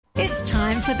It's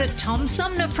time for the Tom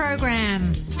Sumner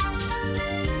Program.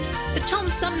 The Tom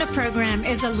Sumner Program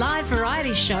is a live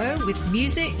variety show with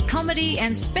music, comedy,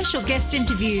 and special guest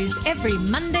interviews every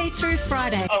Monday through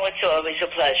Friday. Oh, it's always a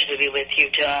pleasure to be with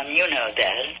you, Tom. You know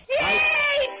that.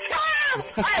 Yay, Tom!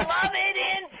 I love it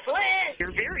in Flint!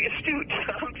 You're very astute,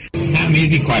 Tom. Not an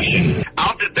easy question.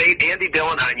 I'll debate Andy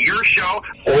Dillon on your show.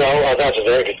 Well, that's a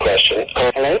very good question.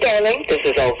 Hello, darling. This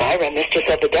is Elvira, Mistress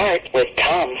of the Dark, with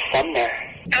Tom Sumner.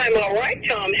 I'm all right,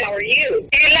 Tom. How are you?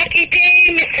 You lucky day,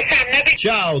 Mr. Sumner.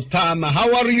 Ciao, Tom.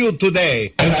 How are you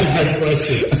today? That's a good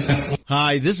question.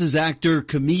 Hi, this is actor,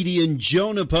 comedian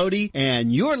Joe Napodi,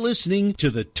 and you're listening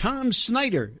to the Tom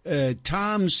Smothers.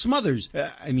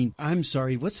 I'm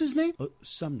sorry, what's his name? Oh,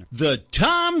 Sumner. The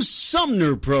Tom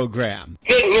Sumner Program.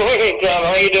 Good morning, Tom.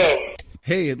 How you doing?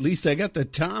 Hey, at least I got the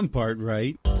Tom part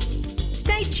right.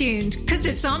 Stay tuned, because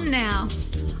it's on now.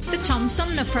 The Tom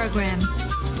Sumner Program.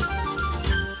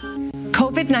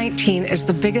 COVID-19 is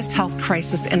the biggest health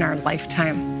crisis in our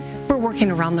lifetime. We're working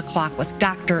around the clock with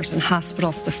doctors and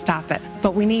hospitals to stop it,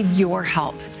 but we need your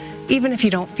help. Even if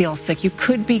you don't feel sick, you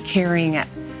could be carrying it.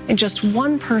 And just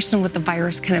one person with the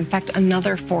virus can infect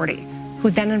another 40,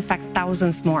 who then infect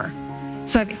thousands more.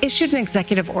 So I've issued an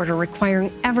executive order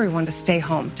requiring everyone to stay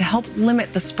home to help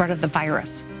limit the spread of the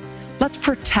virus. Let's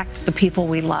protect the people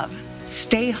we love.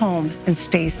 Stay home and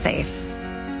stay safe.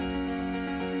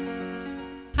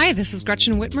 Hi, this is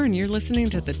Gretchen Whitmer, and you're listening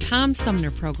to the Tom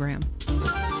Sumner Program.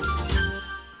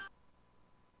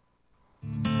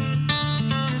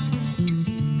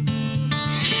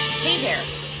 Hey there,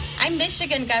 I'm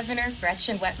Michigan Governor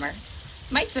Gretchen Whitmer.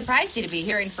 Might surprise you to be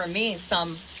hearing from me,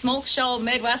 some smoke show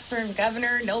Midwestern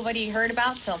governor nobody heard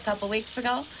about till a couple weeks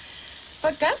ago.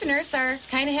 But governors are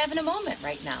kind of having a moment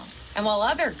right now. And while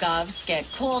other govs get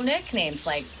cool nicknames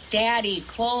like Daddy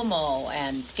Cuomo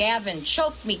and Gavin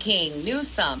Choke Me King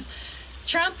Newsom,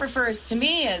 Trump refers to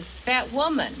me as that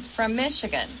woman from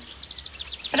Michigan.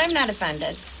 But I'm not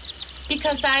offended,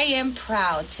 because I am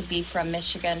proud to be from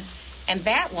Michigan, and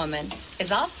that woman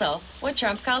is also what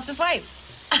Trump calls his wife.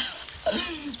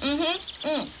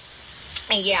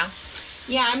 And yeah,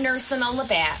 I'm nursing all the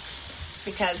bats,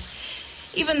 because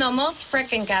even though most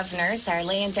frickin' governors are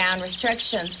laying down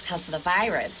restrictions because of the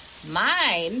virus,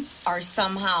 mine are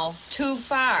somehow too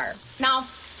far. Now,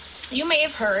 you may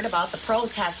have heard about the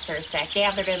protesters that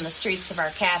gathered in the streets of our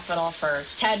capital for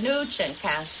Ted Nugent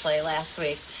cosplay last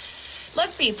week.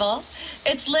 Look, people,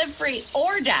 it's live free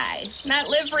or die, not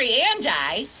live free and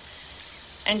die.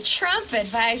 And Trump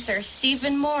advisor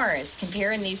Stephen Moore is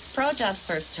comparing these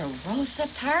protesters to Rosa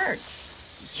Parks.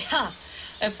 Yeah.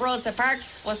 If Rosa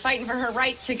Parks was fighting for her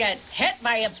right to get hit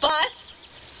by a bus.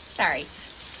 Sorry,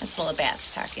 that's a little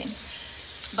bats talking.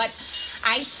 But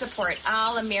I support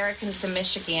all Americans and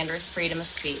Michiganders' freedom of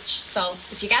speech. So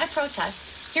if you got to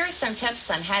protest, here are some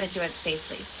tips on how to do it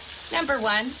safely. Number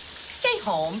 1, stay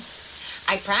home.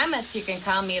 I promise you can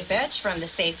call me a bitch from the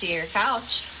safety of your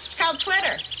couch. It's called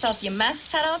Twitter. So if you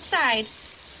must head outside,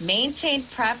 maintain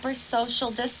proper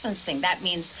social distancing. That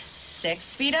means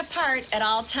 6 feet apart at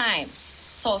all times.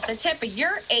 So if the tip of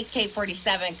your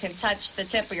AK-47 can touch the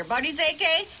tip of your buddy's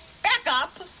AK, back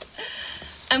up.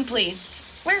 And please,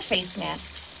 wear face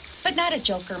masks, but not a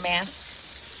Joker mask,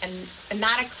 and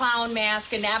not a clown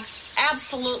mask, and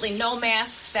absolutely no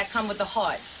masks that come with a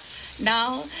hood.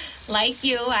 Now, like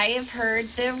you, I have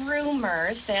heard the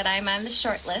rumors that I'm on the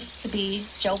short list to be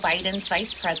Joe Biden's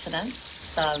vice president,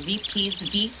 the VP's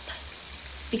VP.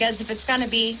 Because if it's going to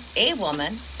be a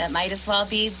woman, it might as well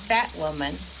be that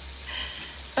woman.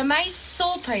 But my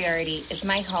sole priority is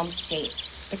my home state,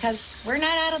 because we're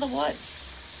not out of the woods.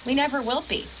 We never will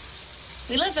be.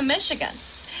 We live in Michigan.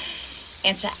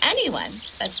 And to anyone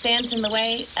that stands in the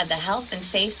way of the health and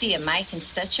safety of my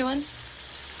constituents,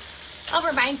 I'll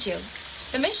remind you,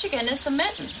 the Michigan is a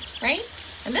mitten, right?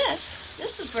 And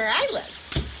this is where I live.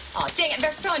 Oh, dang it,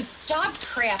 they're throwing dog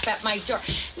crap at my door.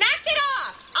 Knock it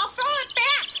off! I'll throw it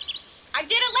back! I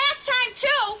did it last time,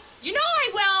 too! You know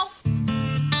I will!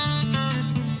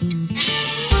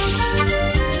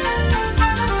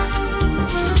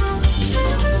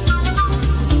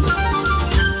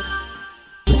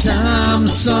 Tom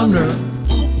Sumner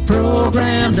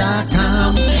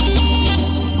Program.com.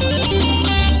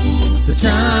 The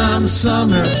Tom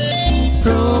Sumner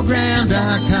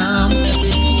Program.com.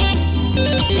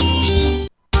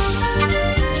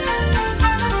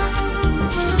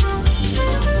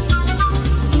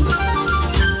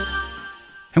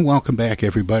 And welcome back,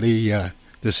 everybody.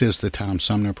 This is the Tom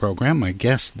Sumner Program. My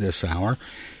guest this hour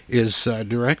is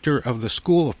Director of the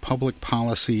School of Public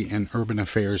Policy and Urban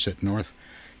Affairs at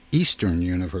Northeastern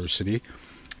University,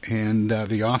 and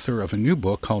the author of a new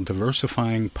book called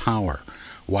Diversifying Power,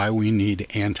 Why We Need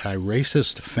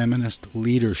Anti-Racist Feminist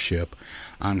Leadership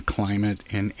on Climate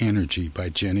and Energy by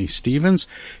Jennie Stephens.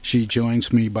 She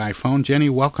joins me by phone. Jennie,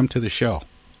 welcome to the show.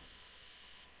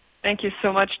 Thank you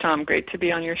so much, Tom. Great to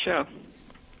be on your show.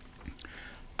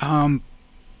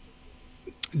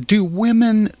 Do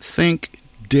women think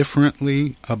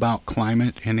differently about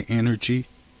climate and energy?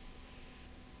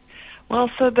 Well,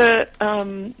 so the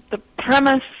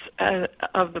premise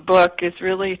of the book is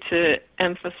really to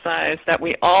emphasize that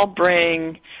we all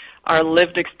bring our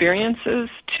lived experiences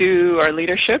to our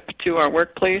leadership, to our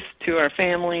workplace, to our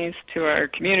families, to our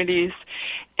communities,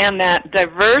 and that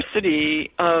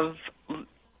diversity of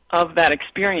that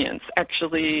experience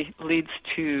actually leads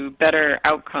to better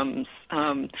outcomes.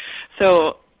 The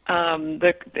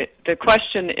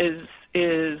question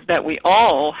is that we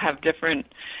all have different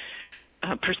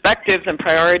perspectives and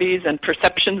priorities and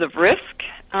perceptions of risk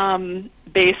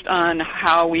based on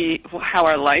how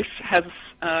our life has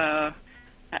our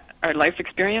life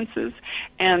experiences,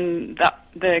 and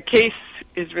the case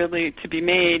is really to be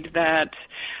made that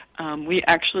we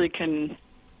actually can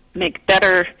make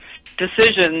better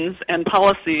decisions and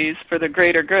policies for the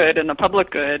greater good and the public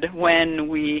good when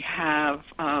we have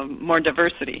more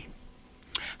diversity.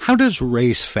 How does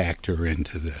race factor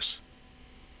into this?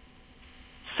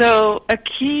 So a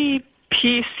key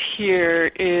piece here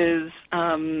is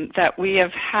that we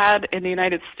have had in the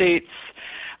United States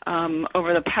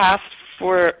over the past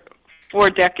four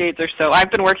decades or so.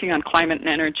 I've been working on climate and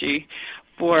energy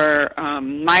for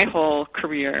my whole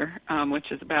career,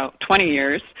 which is about 20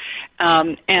 years.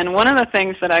 And one of the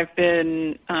things that I've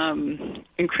been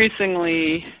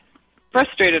increasingly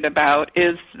frustrated about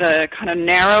is the kind of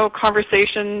narrow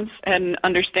conversations and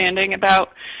understanding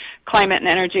about climate and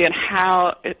energy and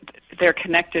how they're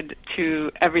connected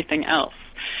to everything else.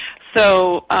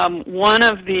 So one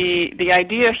of the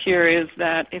idea here is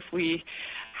that if we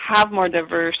have more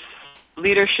diverse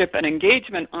leadership and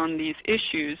engagement on these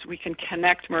issues, we can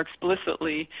connect more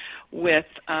explicitly with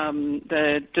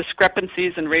the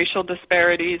discrepancies and racial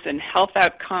disparities in health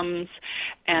outcomes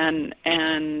and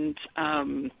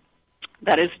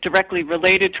that is directly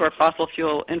related to our fossil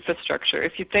fuel infrastructure.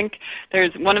 If you think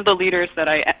there's one of the leaders that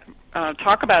I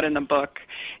talk about in the book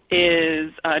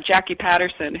is Jackie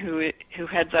Patterson, who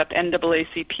heads up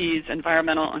NAACP's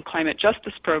Environmental and Climate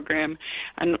Justice Program,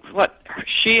 and what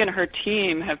she and her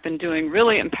team have been doing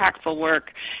really impactful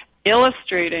work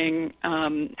illustrating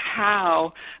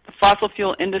how the fossil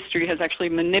fuel industry has actually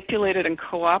manipulated and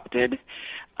co-opted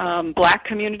black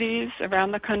communities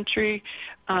around the country,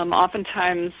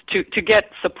 oftentimes to get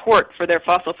support for their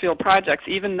fossil fuel projects,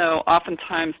 even though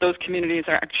oftentimes those communities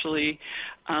are actually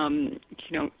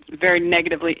very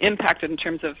negatively impacted in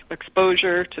terms of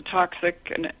exposure to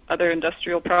toxic and other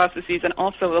industrial processes, and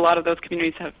also a lot of those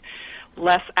communities have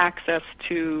less access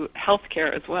to health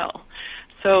care as well.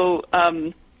 So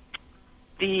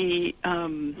the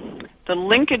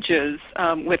linkages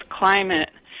with climate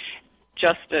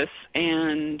justice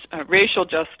and racial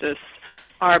justice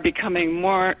are becoming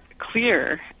more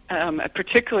clear,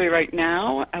 particularly right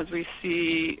now as we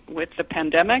see with the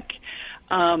pandemic,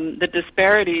 the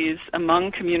disparities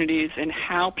among communities in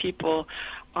how people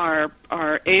are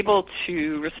able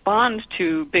to respond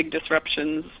to big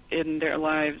disruptions in their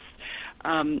lives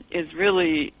is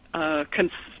really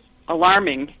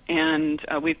alarming, and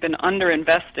we've been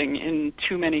underinvesting in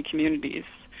too many communities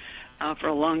for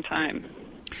a long time.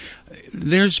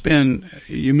 There's been,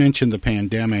 you mentioned the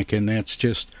pandemic, and that's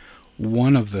just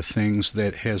one of the things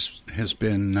that has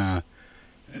been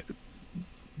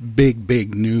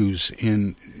big news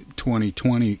in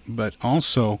 2020, but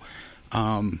also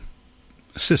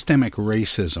systemic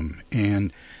racism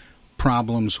and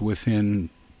problems within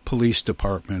police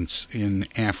departments in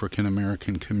African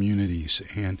American communities,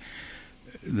 and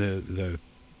the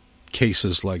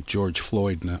cases like George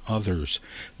Floyd and others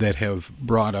that have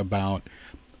brought about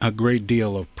a great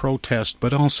deal of protest,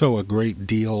 but also a great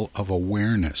deal of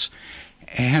awareness.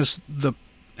 Has the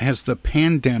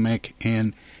pandemic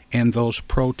and those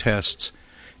protests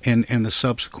and the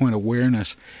subsequent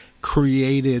awareness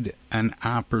created an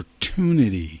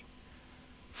opportunity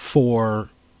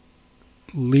for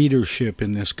leadership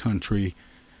in this country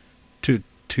to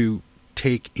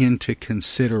take into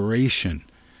consideration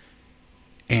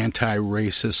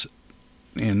anti-racist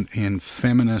and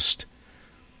feminist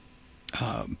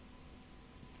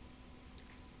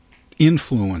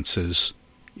influences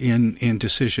in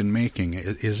decision making?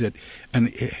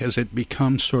 Has it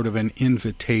become sort of an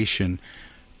invitation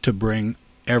to bring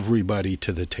everybody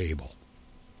to the table?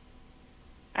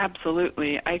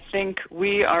 Absolutely. I think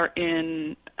we are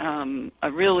in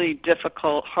a really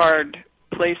difficult, hard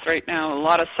place right now, a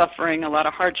lot of suffering, a lot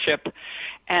of hardship,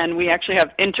 and we actually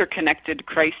have interconnected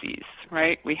crises,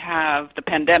 right? We have the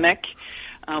pandemic,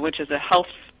 which is a health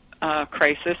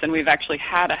crisis, and we've actually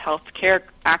had a health care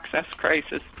access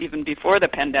crisis even before the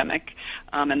pandemic,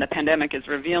 and the pandemic is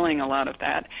revealing a lot of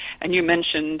that. And you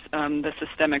mentioned the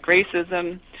systemic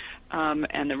racism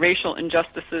and the racial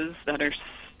injustices that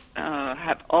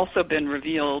have also been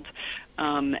revealed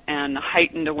and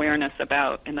heightened awareness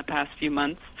about in the past few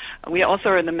months. We also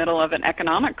are in the middle of an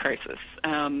economic crisis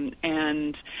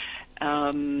and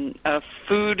a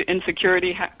food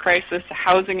insecurity crisis, a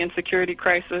housing insecurity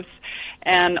crisis,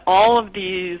 and all of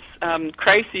these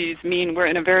crises mean we're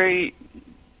in a very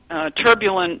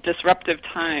turbulent, disruptive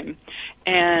time,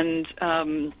 and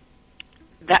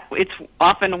that it's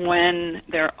often when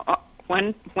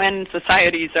when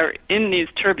societies are in these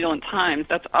turbulent times,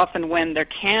 that's often when there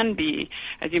can be,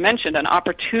 as you mentioned, an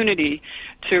opportunity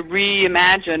to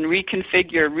reimagine,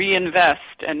 reconfigure, reinvest,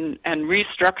 and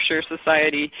restructure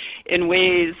society in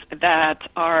ways that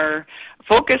are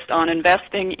focused on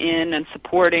investing in and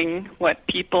supporting what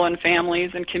people and families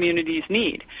and communities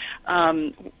need.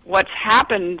 What's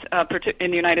happened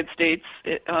in the United States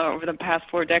over the past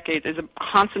 4 decades is a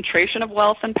concentration of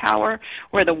wealth and power,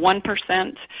 where the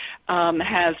 1%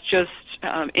 has just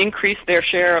increased their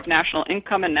share of national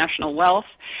income and national wealth.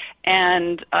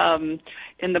 And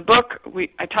in the book,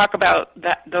 I talk about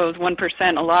those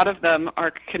 1%. A lot of them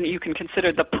you can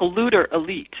consider the polluter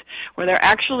elite, where they're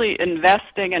actually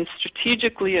investing and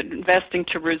strategically investing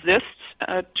to resist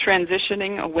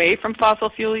transitioning away from fossil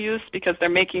fuel use because they're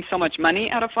making so much money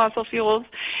out of fossil fuels,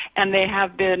 and they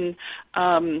have been,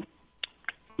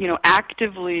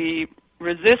 actively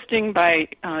resisting by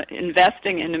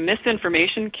investing in a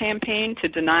misinformation campaign to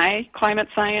deny climate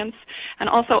science, and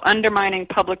also undermining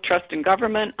public trust in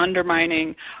government,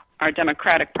 undermining our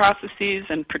democratic processes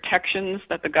and protections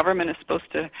that the government is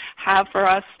supposed to have for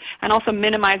us, and also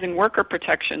minimizing worker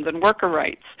protections and worker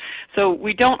rights. So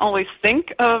we don't always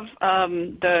think of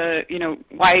the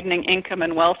widening income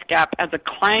and wealth gap as a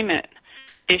climate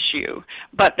issue,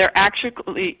 but they're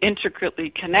actually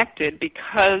intricately connected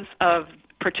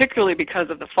particularly because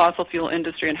of the fossil fuel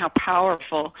industry and how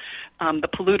powerful the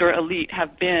polluter elite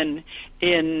have been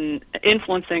in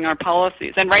influencing our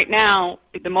policies. And right now,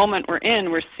 the moment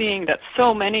we're seeing that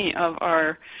so many of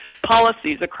our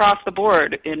policies across the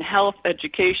board in health,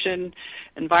 education,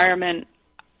 environment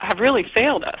have really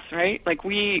failed us, right? Like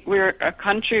we're a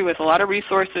country with a lot of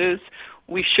resources.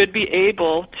 We should be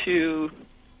able to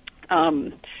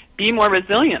be more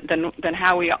resilient than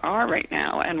how we are right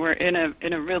now, and we're in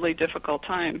a really difficult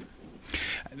time.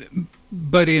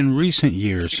 But in recent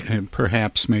years, and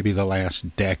perhaps maybe the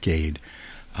last decade,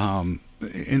 and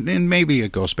maybe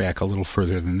it goes back a little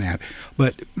further than that,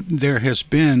 but there has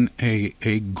been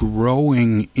a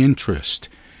growing interest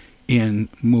in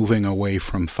moving away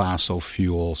from fossil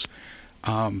fuels.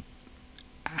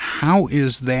 How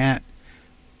is that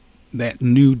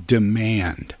new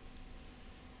demand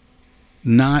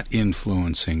not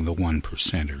influencing the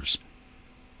 1%ers?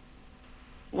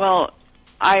 Well,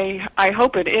 I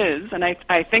hope it is, and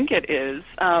I think it is.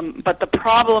 But the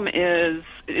problem is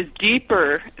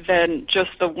deeper than just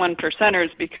the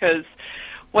 1%ers, because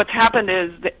what's happened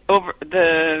is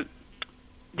the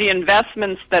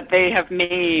investments that they have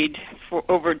made for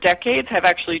over decades have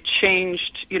actually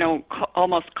changed,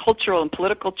 almost cultural and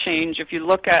political change. If you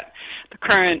look at the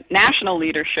current national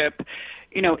leadership,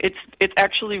 it's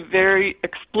actually very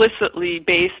explicitly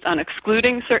based on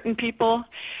excluding certain people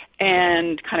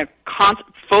and kind of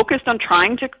focused on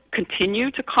trying to continue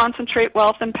to concentrate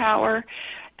wealth and power,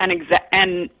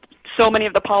 and so many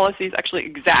of the policies actually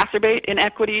exacerbate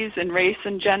inequities in race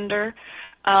and gender.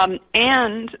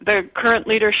 And the current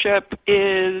leadership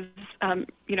is,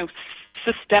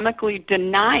 systemically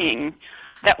denying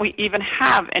that we even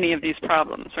have any of these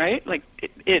problems, right? Like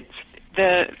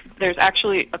there's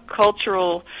actually a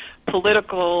cultural,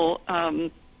 political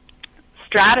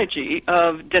strategy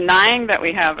of denying that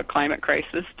we have a climate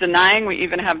crisis, denying we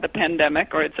even have the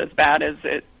pandemic, or it's as bad as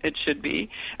it should be,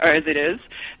 or as it is,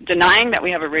 denying that we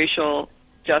have a racial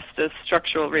justice,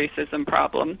 structural racism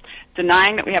problem,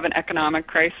 denying that we have an economic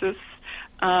crisis.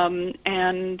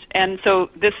 And so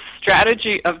this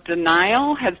strategy of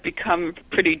denial has become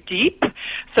pretty deep.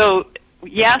 So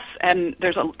yes, and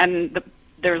there's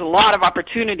a lot of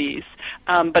opportunities,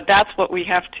 but that's what we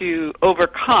have to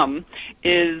overcome.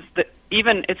 Is that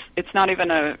even it's not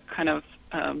even a kind of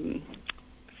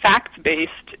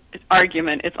fact-based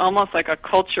argument. It's almost like a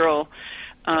cultural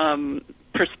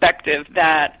perspective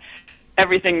that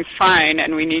everything's fine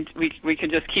and we can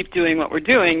just keep doing what we're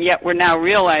doing, yet we're now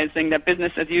realizing that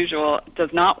business as usual does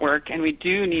not work, and we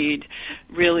do need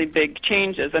really big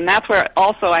changes. And that's where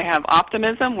also I have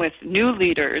optimism with new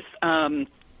leaders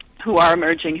who are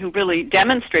emerging, who really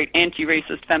demonstrate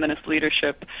anti-racist feminist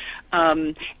leadership,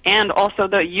 and also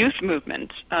the youth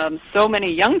movement. So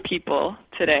many young people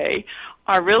today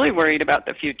are really worried about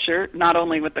the future, not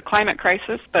only with the climate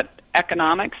crisis, but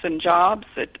economics and jobs.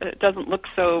 It doesn't look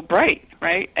so bright,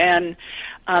 right? And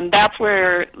that's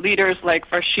where leaders like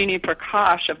Varshini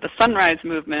Prakash of the Sunrise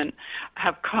Movement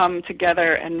have come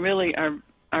together and really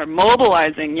are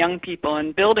mobilizing young people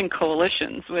and building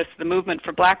coalitions with the Movement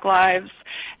for Black Lives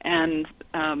and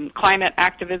climate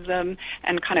activism,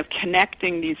 and kind of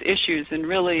connecting these issues in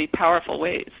really powerful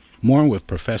ways. More with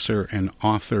Professor and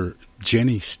author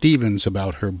Jennie Stephens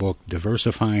about her book,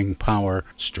 Diversifying Power,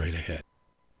 straight ahead.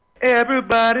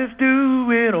 Everybody's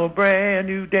doing a brand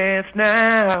new dance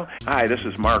now. Hi, this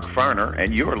is Mark Farner,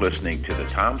 and you're listening to the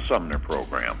Tom Sumner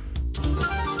Program.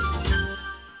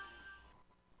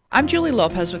 I'm Julie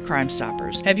Lopez with Crime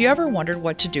Stoppers. Have you ever wondered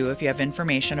what to do if you have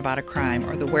information about a crime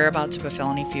or the whereabouts of a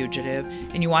felony fugitive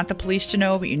and you want the police to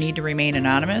know but you need to remain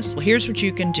anonymous? Well, here's what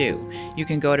you can do. You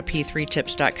can go to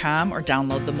p3tips.com or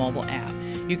download the mobile app.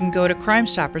 You can go to Crime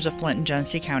Stoppers of Flint and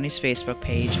Genesee County's Facebook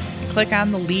page and click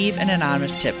on the Leave an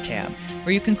Anonymous Tip tab,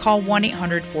 or you can call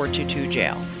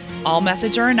 1-800-422-JAIL. All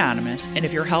methods are anonymous, and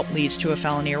if your help leads to a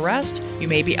felony arrest, you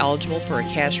may be eligible for a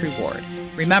cash reward.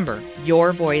 Remember,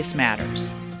 your voice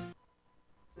matters.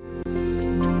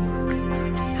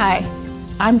 Hi,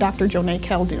 I'm Dr. Jonae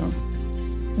Caldoun.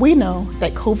 We know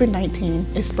that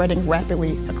COVID-19 is spreading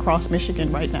rapidly across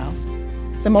Michigan right now.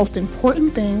 The most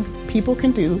important thing people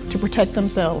can do to protect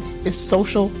themselves is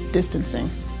social distancing.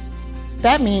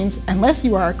 That means unless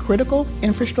you are a critical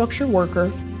infrastructure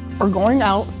worker or going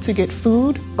out to get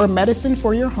food or medicine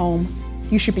for your home,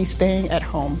 you should be staying at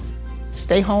home.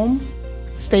 Stay home,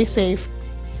 stay safe,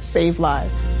 save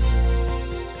lives.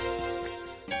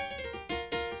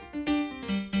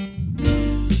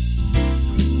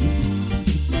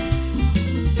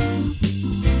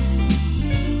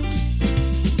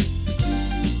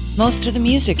 Most of the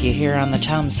music you hear on the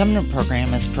Tom Sumner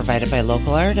Program is provided by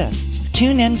local artists.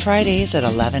 Tune in Fridays at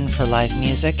 11 for live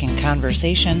music and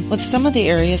conversation with some of the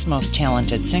area's most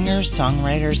talented singers,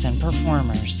 songwriters, and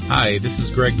performers. Hi, this is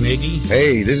Greg Nagy.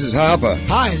 Hey, this is Hopper.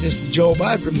 Hi, this is Joe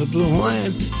Bide from the Blue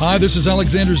Hawaiians. Hi, this is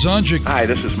Alexander Zonjic. Hi,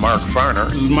 this is Mark Farner.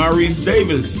 This is Maurice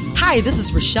Davis. Hi, this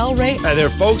is Rochelle Ray. Hi there,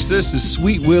 folks. This is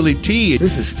Sweet Willie T.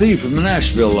 This is Steve from the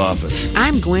Nashville office.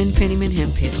 I'm Gwen Pennyman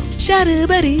Hemphill.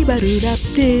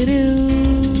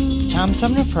 Tom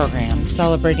Sumner Program,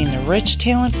 celebrating the rich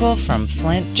talent pool from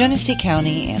Flint, Genesee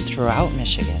County, and throughout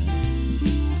Michigan.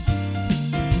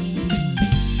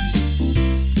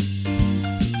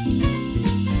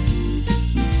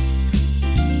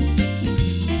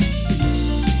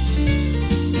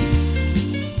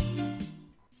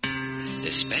 The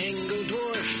Spangled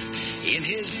Dwarf in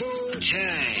his bow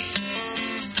tie.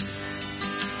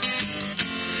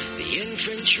 The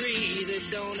infantry that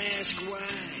don't ask why.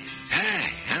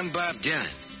 Hi, I'm Bob Dylan.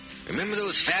 Remember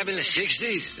those fabulous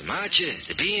 60s? The marches,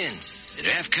 the be-ins, the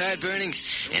draft card burnings,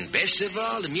 and best of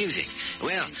all, the music.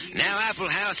 Well, now Apple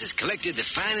House has collected the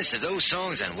finest of those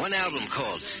songs on one album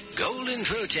called Golden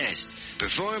Protest,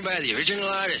 performed by the original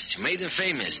artists who made them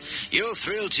famous. You'll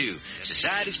thrill to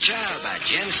Society's Child by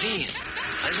Janis Ian,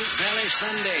 Pleasant Ballet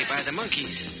Sunday by the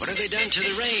Monkees, What Have They Done to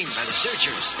the Rain by the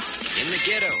Searchers, In the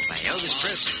Ghetto by Elvis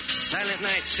Presley, Silent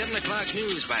Night 7 o'clock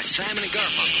News by Simon and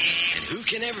Garfunkel, and who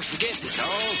can ever forget this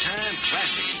all-time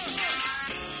classic?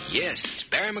 Yes, it's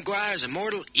Barry McGuire's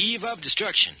immortal Eve of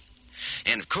Destruction.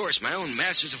 And, of course, my own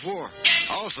Masters of War,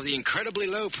 all for the incredibly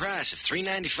low price of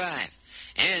 $3.95.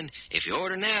 And if you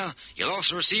order now, you'll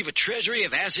also receive a treasury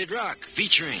of acid rock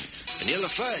featuring Vanilla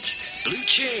Fudge, Blue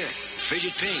Cheer,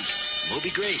 Frigid Pink,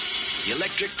 Moby Grape, The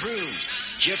Electric Prunes,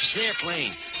 Jefferson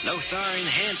Airplane, Lothar and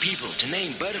the Hand People, to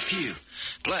name but a few.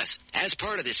 Plus, as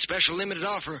part of this special limited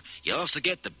offer, you'll also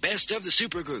get the best of the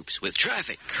supergroups with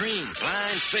Traffic, Cream,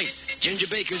 Blind Faith, Ginger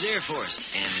Baker's Air Force,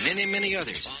 and many, many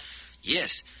others.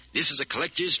 Yes, this is a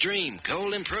collector's dream,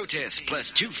 Golden Protest, plus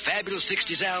 2 fabulous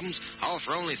 60s albums, all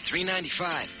for only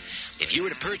 $3.95. If you were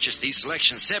to purchase these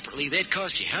selections separately, they'd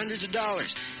cost you hundreds of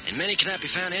dollars, and many cannot be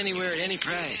found anywhere at any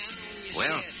price.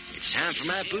 Well, it's time for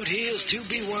my boot heels to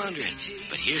be wandering.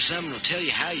 But here's someone who'll tell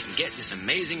you how you can get this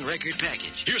amazing record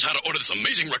package. Here's how to order this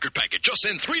amazing record package. Just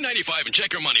send $3.95 and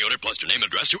check your money order plus your name and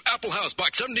address to Apple House,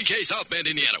 Box 70K, South Bend,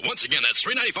 Indiana. Once again, that's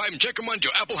 $3.95 and check your money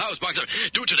to Apple House, Box 70.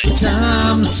 Do it today.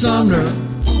 Tom Sumner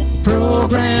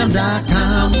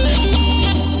Program.com.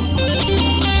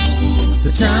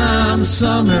 The Tom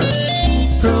Sumner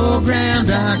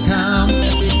Program.com.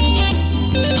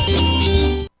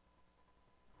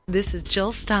 This is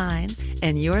Jill Stein,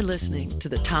 and you're listening to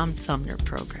the Tom Sumner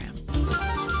Program.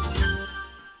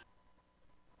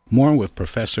 More with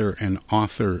Professor and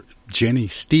author Jennie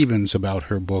Stephens about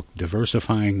her book,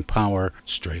 Diversifying Power,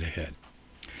 straight ahead.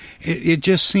 It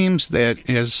just seems that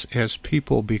as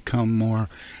people become more,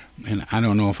 and I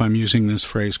don't know if I'm using this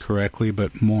phrase correctly,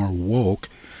 but more woke,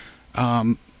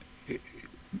 that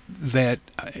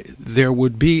there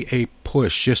would be a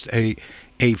push, just a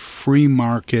free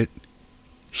market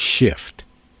shift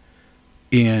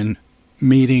in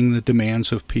meeting the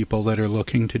demands of people that are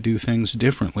looking to do things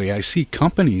differently. I see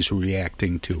companies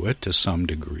reacting to it to some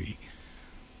degree.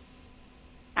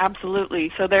 Absolutely.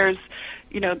 So there's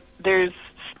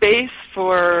space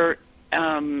for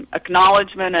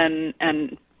acknowledgement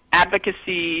and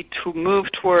advocacy to move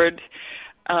toward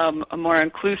a more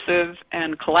inclusive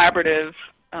and collaborative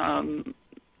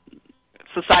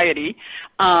society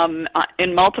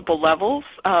in multiple levels.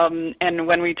 And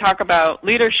when we talk about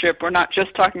leadership, we're not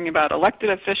just talking about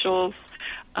elected officials.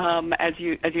 As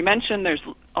you mentioned, there's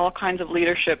all kinds of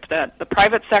leadership that the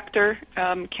private sector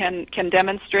can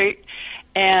demonstrate,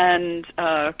 and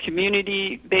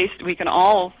community-based. We can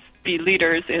all be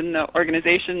leaders in the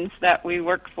organizations that we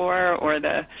work for or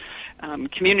the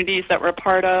communities that we're a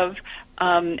part of,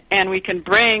 and we can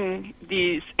bring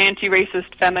these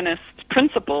anti-racist feminist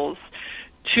principles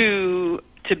to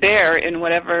bear in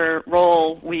whatever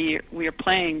role we are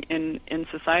playing in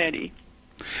society.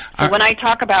 So when I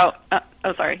talk about,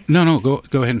 sorry. No, go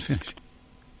ahead and finish.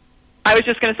 I was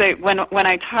just going to say, when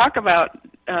I talk about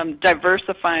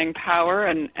diversifying power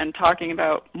and talking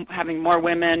about having more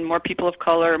women, more people of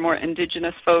color, more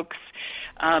indigenous folks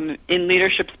in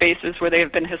leadership spaces where they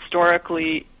have been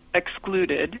historically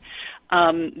excluded,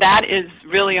 that is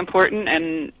really important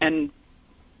and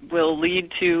will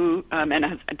lead to,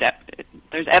 and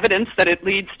there's evidence that it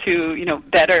leads to,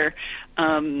 better,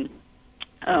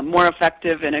 more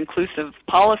effective and inclusive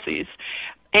policies.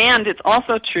 And it's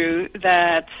also true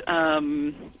that,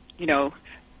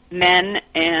 men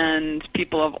and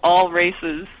people of all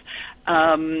races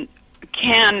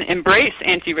can embrace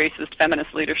anti-racist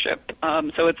feminist leadership.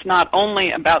 So it's not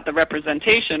only about the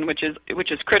representation, which is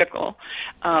critical,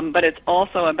 but it's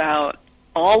also about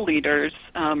all leaders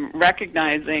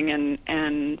recognizing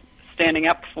and standing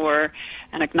up for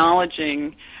and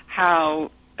acknowledging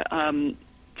how to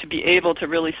be able to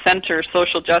really center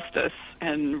social justice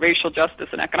and racial justice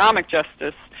and economic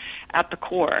justice at the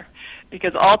core.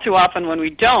 Because all too often when we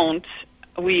don't,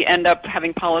 we end up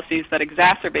having policies that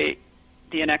exacerbate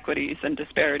the inequities and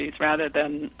disparities rather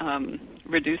than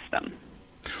reduce them.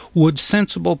 Would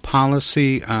sensible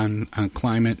policy on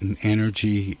climate and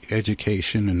energy,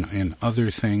 education, and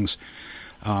other things,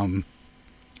 do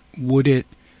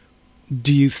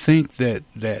you think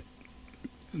that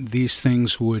these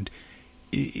things would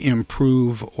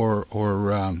improve or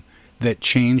that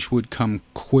change would come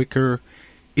quicker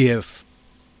if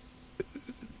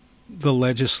the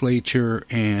legislature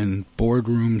and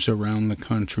boardrooms around the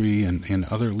country and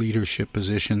other leadership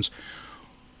positions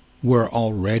were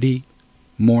already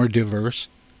more diverse?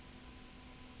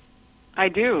 I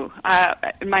do.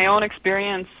 In my own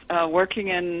experience working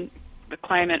in the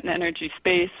climate and energy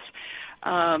space,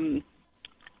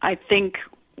 I think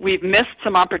we've missed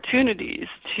some opportunities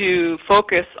to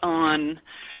focus on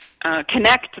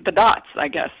connect the dots, I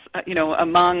guess,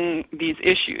 among these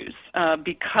issues,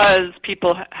 because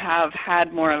people have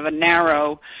had more of a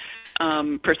narrow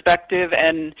perspective,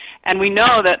 and we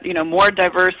know that more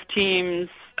diverse teams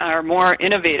are more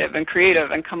innovative and creative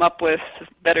and come up with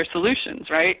better solutions,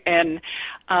 right? And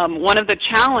one of the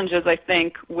challenges, I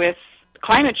think, with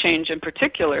climate change in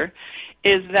particular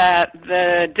is that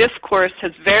the discourse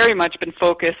has very much been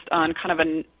focused on kind of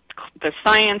the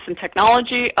science and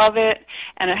technology of it,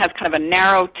 and it has kind of a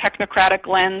narrow technocratic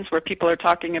lens where people are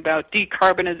talking about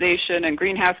decarbonization and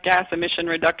greenhouse gas emission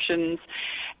reductions,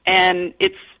 and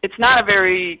it's not a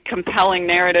very compelling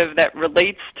narrative that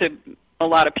relates to a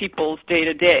lot of people's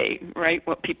day-to-day, right,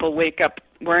 what people wake up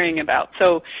worrying about.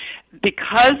 So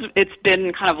because it's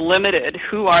been kind of limited,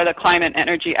 who are the climate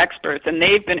energy experts, and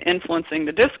they've been influencing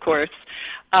the discourse,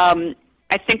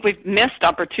 I think we've missed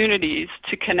opportunities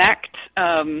to connect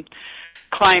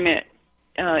climate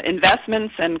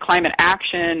investments and climate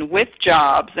action with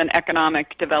jobs and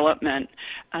economic development,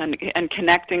 and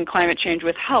connecting climate change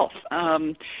with health.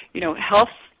 Health.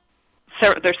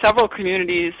 There's several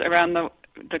communities around the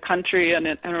country and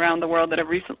around the world that have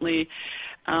recently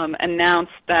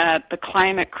announced that the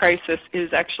climate crisis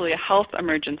is actually a health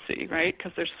emergency, right?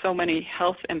 Because there's so many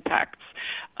health impacts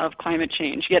of climate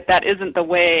change. Yet that isn't the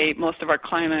way most of our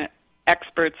climate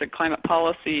experts and climate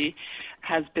policy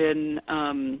has been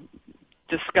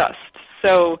discussed.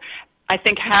 So I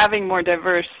think having more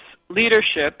diverse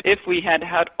leadership, if we had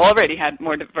already had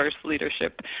more diverse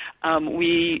leadership,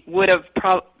 we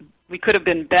could have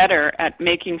been better at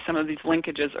making some of these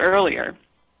linkages earlier.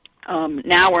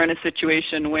 Now we're in a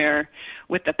situation where,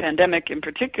 with the pandemic in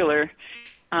particular,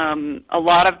 a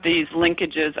lot of these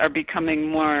linkages are becoming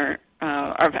more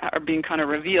are being kind of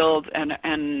revealed,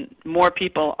 and more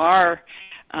people are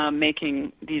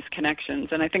making these connections.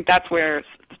 And I think that's where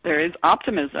there is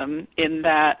optimism, in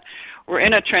that we're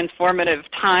in a transformative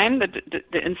time.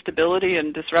 The instability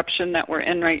and disruption that we're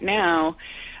in right now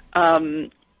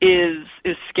is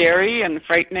scary and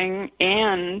frightening,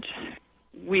 and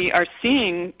we are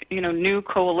seeing, new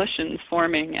coalitions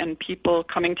forming and people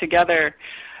coming together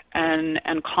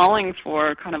and calling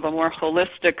for kind of a more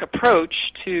holistic approach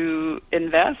to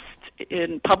invest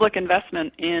in public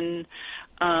investment in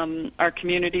our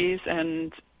communities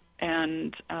and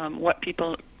what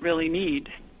people really need.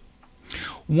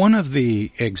 One of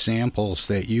the examples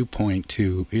that you point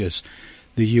to is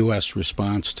the U.S.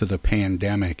 response to the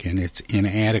pandemic and its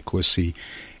inadequacy,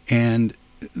 and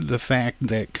the fact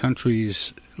that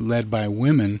countries led by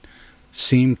women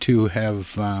seem to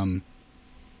have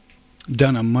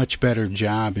done a much better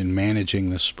job in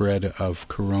managing the spread of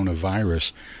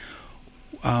coronavirus.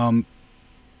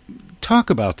 Talk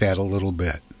about that a little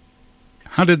bit.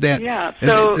 How did that? Yeah,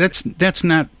 so that's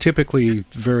not typically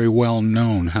very well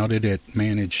known. How did it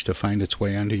manage to find its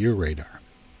way onto your radar?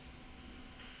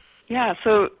 Yeah,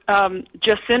 so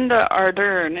Jacinda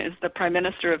Ardern is the Prime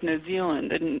Minister of New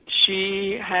Zealand, and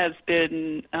she has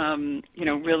been,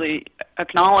 really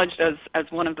acknowledged as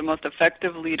one of the most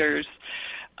effective leaders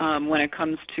when it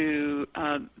comes to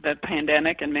the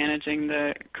pandemic and managing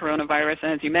the coronavirus.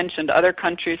 And as you mentioned, other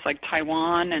countries like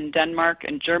Taiwan and Denmark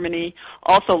and Germany,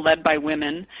 also led by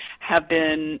women, have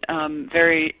been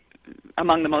very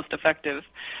among the most effective.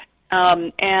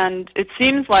 And it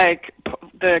seems like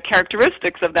the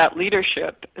characteristics of that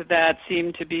leadership that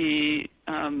seem to be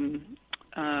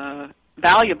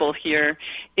valuable here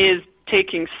is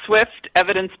taking swift,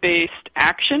 evidence-based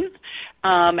action,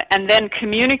 and then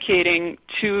communicating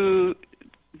to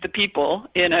the people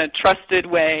in a trusted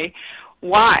way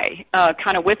why,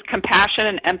 kind of with compassion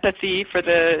and empathy for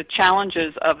the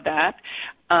challenges of that,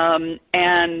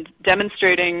 and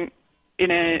demonstrating in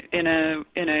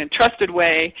a trusted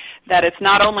way that it's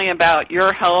not only about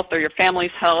your health or your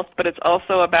family's health, but it's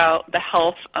also about the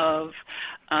health of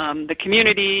the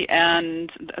community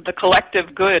and the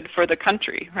collective good for the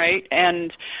country, right?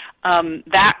 And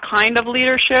that kind of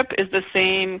leadership is the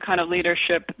same kind of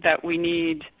leadership that we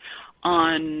need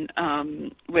on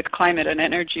with climate and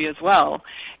energy as well.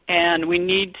 And we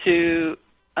need to,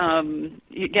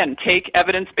 again, take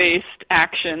evidence-based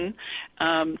action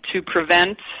to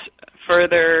prevent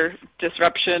further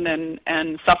disruption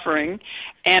and suffering,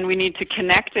 and we need to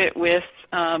connect it with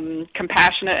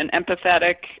compassionate and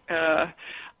empathetic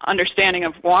understanding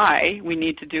of why we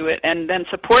need to do it, and then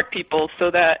support people so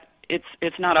that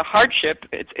it's not a hardship.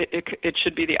 It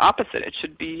should be the opposite. It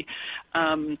should be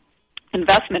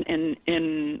investment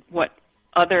in what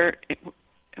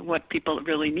people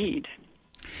really need.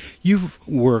 You've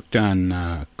worked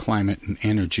on climate and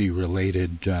energy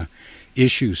related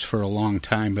issues for a long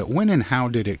time, but when and how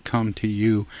did it come to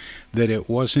you that it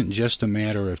wasn't just a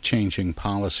matter of changing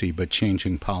policy, but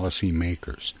changing policy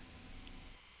makers?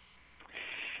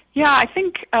 Yeah, I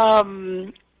think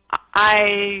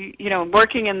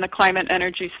working in the climate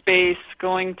energy space,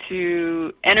 going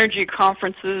to energy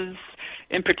conferences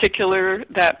in particular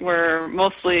that were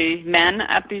mostly men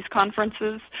at these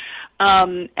conferences,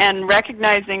 and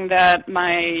recognizing that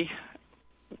my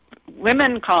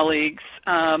women colleagues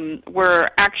were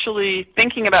actually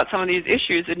thinking about some of these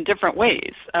issues in different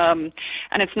ways. And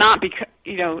it's not because,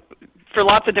 for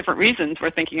lots of different reasons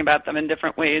we're thinking about them in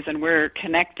different ways, and we're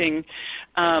connecting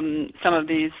some of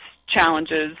these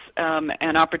challenges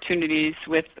and opportunities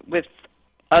with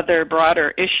other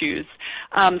broader issues.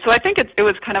 So I think it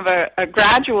was kind of a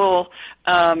gradual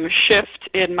shift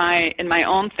in my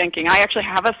own thinking. I actually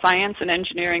have a science and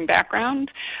engineering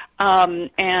background,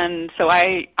 and so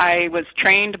I was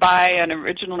trained by and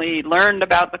originally learned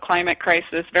about the climate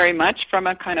crisis very much from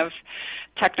a kind of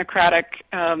technocratic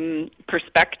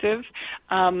perspective,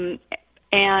 and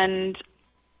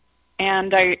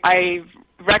I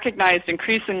recognized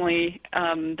increasingly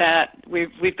that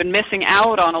we've been missing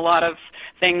out on a lot of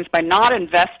things by not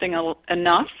investing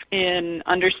enough in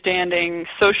understanding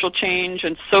social change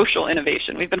and social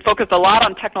innovation. We've been focused a lot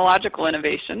on technological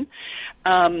innovation,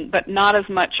 but not as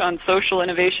much on social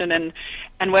innovation.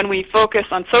 And when we focus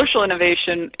on social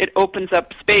innovation, it opens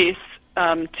up space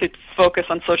to focus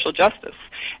on social justice.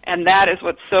 And that is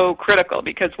what's so critical,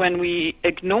 because when we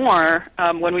ignore,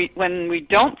 when we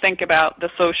don't think about the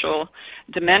social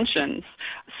dimensions,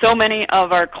 so many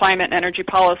of our climate and energy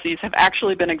policies have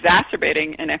actually been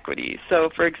exacerbating inequities. So,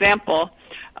 for example,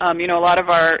 a lot of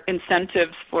our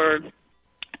incentives for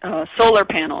solar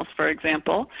panels, for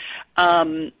example,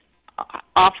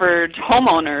 offered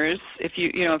homeowners, if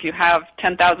you have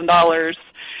 $10,000,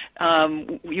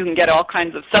 you can get all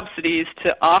kinds of subsidies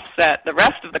to offset the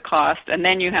rest of the cost, and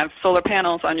then you have solar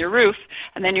panels on your roof,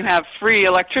 and then you have free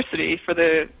electricity for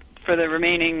the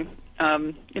remaining,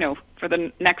 for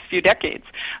the next few decades.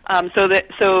 So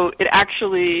it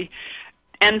actually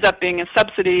ends up being a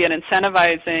subsidy and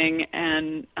incentivizing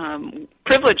and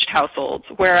privileged households,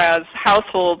 whereas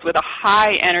households with a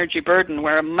high energy burden,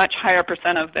 where a much higher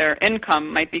percent of their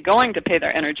income might be going to pay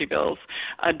their energy bills,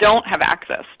 don't have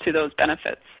access to those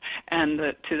benefits and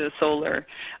to the solar.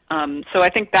 So I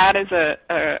think that is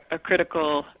a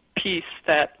critical piece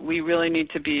that we really need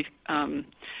to be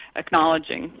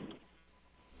acknowledging.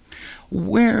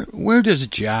 Where does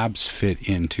jobs fit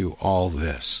into all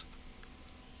this?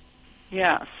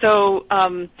 Yeah, so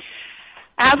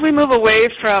as we move away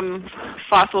from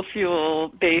fossil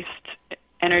fuel-based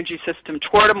energy system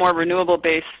toward a more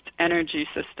renewable-based energy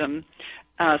system,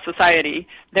 society,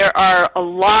 there are a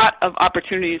lot of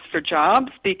opportunities for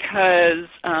jobs, because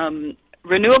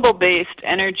renewable-based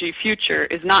energy future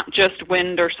is not just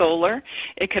wind or solar.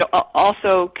 It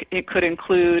could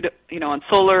include, on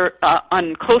solar,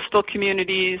 on coastal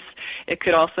communities. It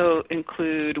could also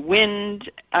include wave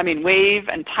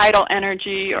and tidal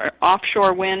energy, or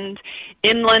offshore wind.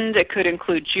 Inland, it could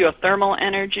include geothermal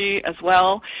energy as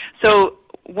well. So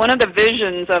one of the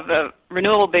visions of a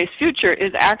renewable-based future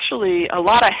is actually a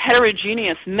lot of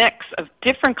heterogeneous mix of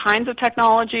different kinds of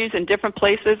technologies in different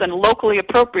places and locally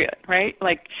appropriate, right?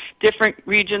 Like different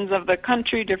regions of the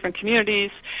country, different communities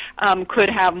could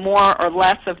have more or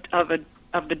less of a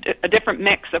different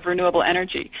mix of renewable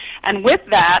energy. And with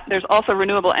that, there's also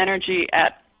renewable energy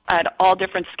at all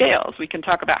different scales. We can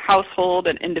talk about household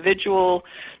and individual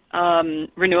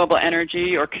renewable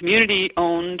energy, or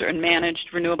community-owned and managed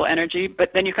renewable energy,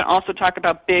 but then you can also talk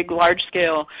about big,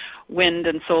 large-scale wind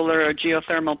and solar or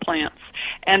geothermal plants.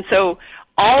 And so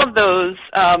all of those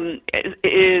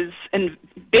is in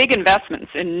big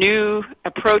investments in new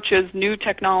approaches, new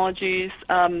technologies,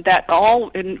 that all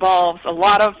involves a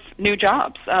lot of new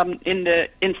jobs in the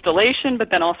installation, but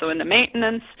then also in the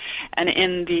maintenance and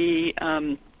in the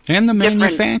and the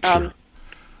manufacturing.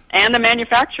 And the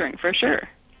manufacturing, for sure.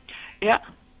 Yeah.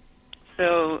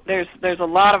 So there's a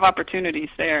lot of opportunities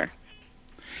there.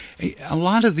 A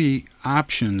lot of the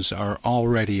options are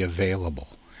already available,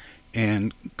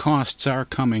 and costs are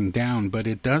coming down, but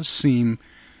it does seem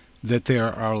that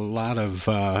there are a lot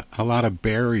of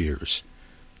barriers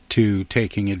to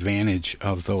taking advantage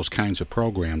of those kinds of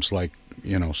programs, like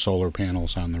solar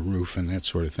panels on the roof and that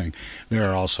sort of thing. There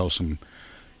are also some,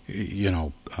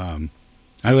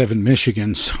 I live in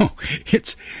Michigan, so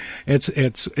it's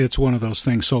one of those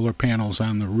things. Solar panels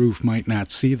on the roof might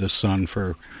not see the sun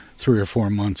for 3 or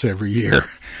 4 months every year.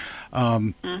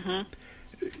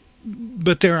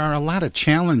 But there are a lot of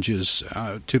challenges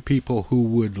to people who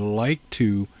would like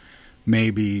to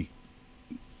maybe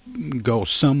go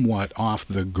somewhat off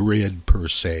the grid per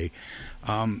se,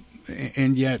 and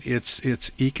yet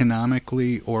it's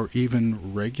economically or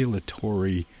even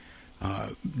regulatory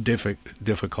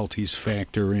difficulties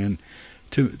factor in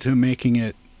to making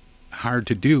it hard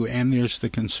to do. And there's the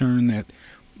concern that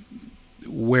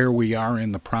where we are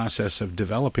in the process of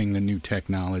developing the new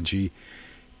technology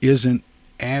isn't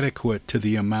adequate to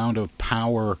the amount of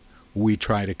power we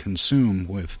try to consume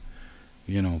with,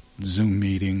 Zoom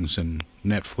meetings and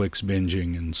Netflix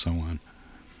binging and so on.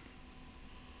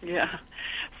 Yeah.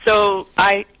 So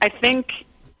I think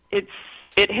it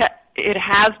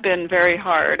has been very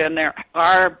hard, and there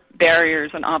are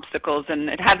barriers and obstacles, and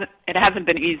it hasn't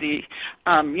been easy.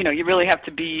 You really have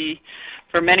to be,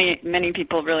 for many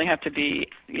people, really have to be,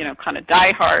 kind of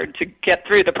die hard to get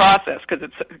through the process, because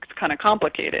it's kind of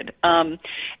complicated. And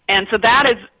so that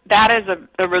is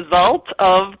a result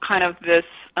of kind of this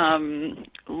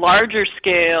larger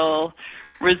scale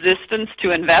resistance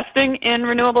to investing in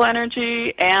renewable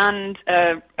energy, and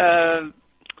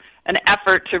an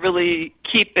effort to really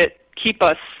keep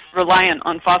us reliant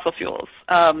on fossil fuels.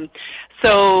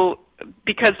 So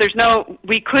because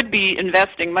we could be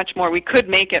investing much more. We could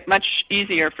make it much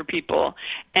easier for people,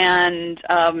 and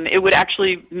it would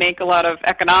actually make a lot of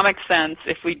economic sense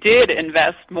if we did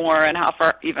invest more and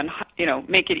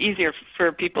make it easier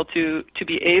for people to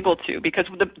be able to. Because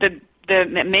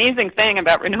the amazing thing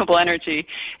about renewable energy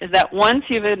is that once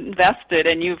you've invested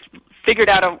and you've figured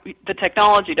out the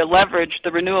technology to leverage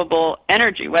the renewable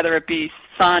energy, whether it be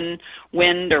sun,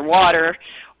 wind, or water,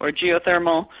 or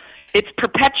geothermal, it's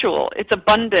perpetual, it's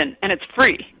abundant, and it's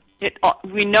free.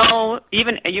 We know,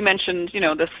 even you mentioned,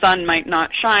 the sun might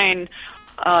not shine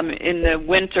in the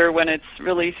winter when it's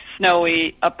really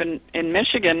snowy up in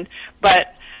Michigan,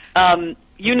 but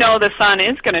the sun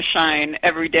is going to shine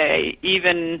every day,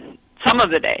 even some of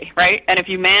the day, right? And if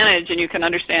you manage and you can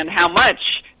understand how much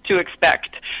to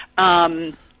expect,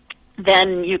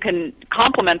 then you can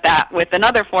complement that with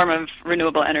another form of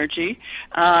renewable energy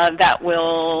that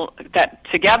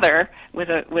together with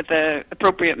a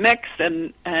appropriate mix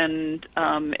and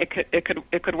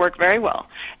it could work very well.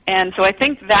 And so I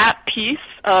think that piece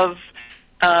of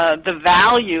the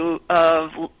value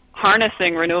of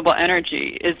harnessing renewable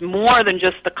energy is more than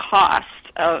just the cost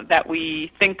that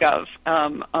we think of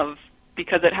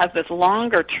because it has this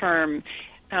longer term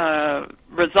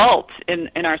result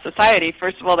in our society.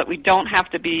 First of all, that we don't have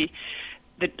to be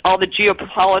all the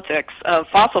geopolitics of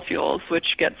fossil fuels,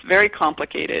 which gets very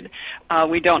complicated,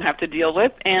 we don't have to deal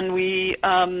with, and we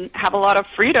have a lot of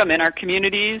freedom in our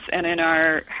communities and in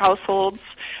our households,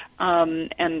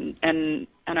 and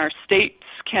our states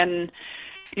can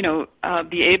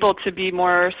be able to be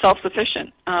more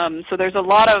self-sufficient. So there's a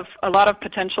lot of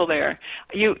potential there.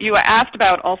 You asked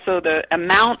about also the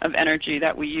amount of energy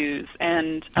that we use,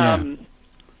 and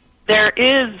there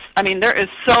is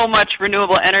so much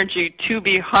renewable energy to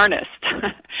be harnessed.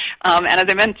 And as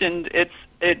I mentioned,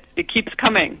 it keeps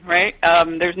coming, right?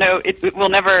 It will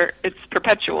never. It's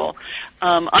perpetual.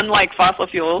 Unlike fossil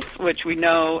fuels, which we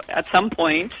know at some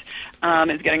point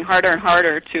is getting harder and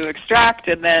harder to extract,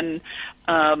 and then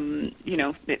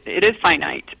it is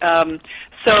finite.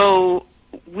 So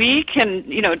we can,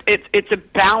 it's a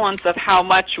balance of how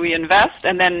much we invest,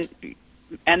 and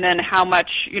then how much,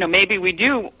 maybe we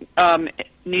do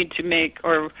need to make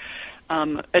or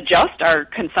adjust our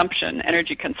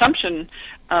energy consumption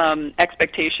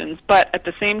expectations. But at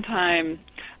the same time,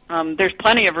 there's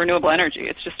plenty of renewable energy.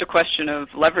 It's just a question of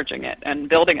leveraging it and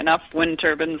building enough wind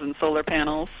turbines and solar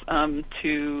panels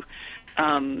to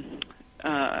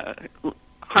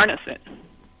harness it.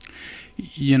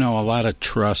 A lot of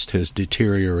trust has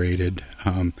deteriorated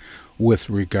with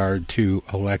regard to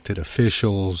elected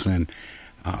officials and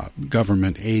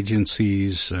government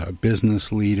agencies,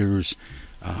 business leaders,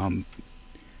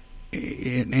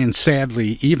 and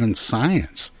sadly, even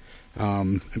science.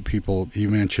 People, you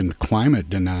mentioned climate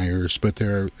deniers, but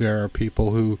there are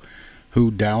people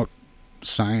who doubt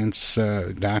science,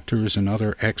 doctors and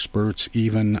other experts,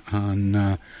 even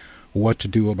on what to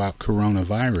do about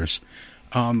coronavirus.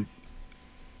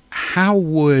 How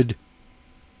would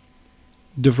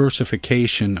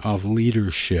diversification of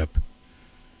leadership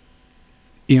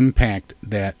impact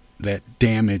that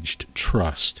damaged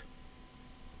trust?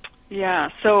 Yeah,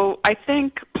 so I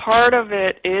think part of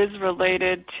it is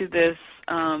related to this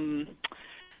kind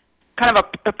of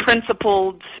a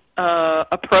principled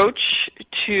approach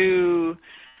to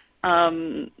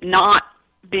not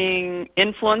being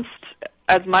influenced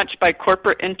as much by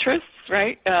corporate interests,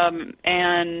 right?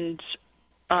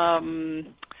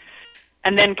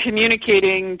 And then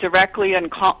communicating directly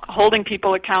and holding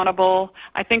people accountable.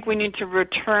 I think we need to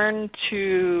return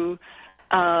to,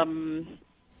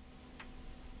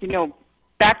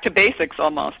 back to basics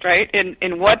almost, right?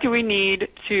 In what do we need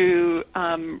to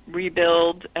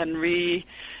rebuild and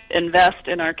reinvest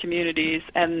in our communities,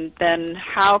 and then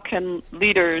how can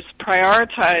leaders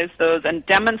prioritize those and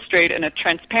demonstrate in a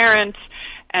transparent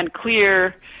and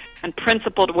clear and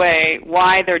principled way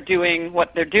why they're doing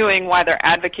what they're doing, why they're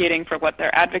advocating for what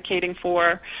they're advocating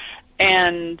for.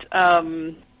 And,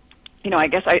 I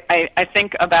guess I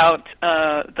think about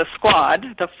the squad,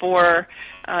 the 4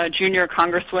 junior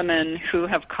congresswomen who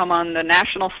have come on the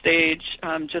national stage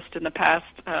just in the past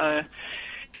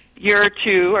year or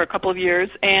two or a couple of years,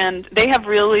 and they have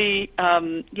really,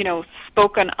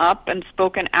 spoken up and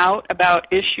spoken out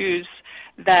about issues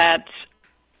that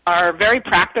are very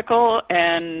practical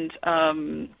and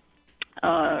kind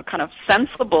of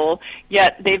sensible,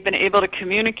 yet they've been able to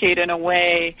communicate in a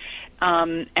way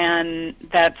and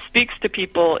that speaks to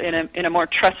people in a more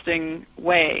trusting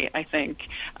way, I think.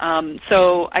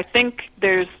 So I think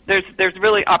there's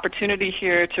really opportunity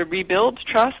here to rebuild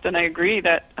trust, and I agree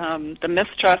that the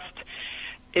mistrust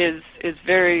is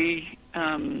very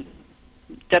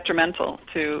detrimental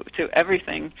to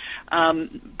everything.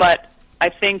 But I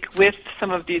think with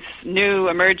some of these new,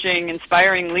 emerging,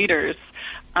 inspiring leaders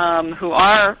who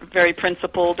are very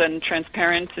principled and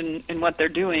transparent in what they're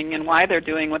doing and why they're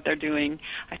doing what they're doing,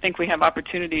 I think we have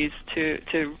opportunities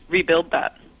to rebuild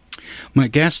that. My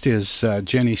guest is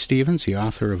Jennie Stephens, the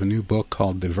author of a new book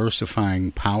called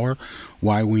Diversifying Power,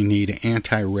 Why We Need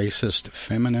Anti-Racist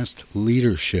Feminist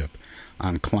Leadership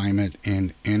on Climate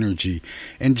and Energy.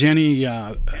 And Jennie,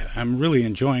 I'm really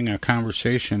enjoying our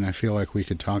conversation. I feel like we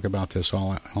could talk about this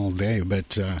all day,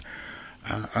 but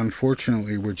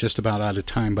unfortunately, we're just about out of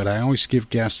time, but I always give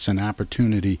guests an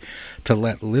opportunity to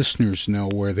let listeners know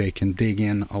where they can dig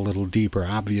in a little deeper.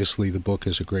 Obviously, the book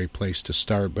is a great place to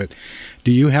start, but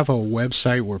do you have a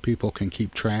website where people can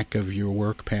keep track of your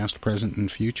work, past, present,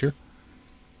 and future?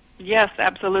 Yes,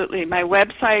 absolutely. My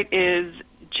website is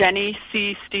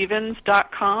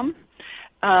JennieCStephens.com,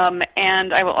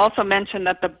 and I will also mention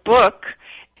that the book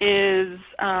is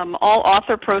all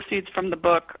author proceeds from the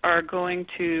book are going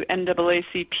to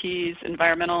NAACP's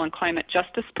Environmental and Climate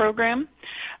Justice Program,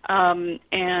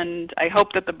 and I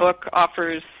hope that the book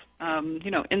offers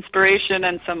inspiration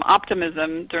and some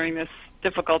optimism during this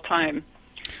difficult time.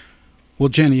 Well,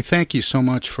 Jennie, thank you so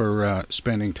much for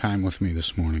spending time with me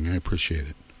this morning. I appreciate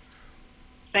it.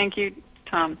 Thank you,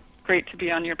 Tom. Great to be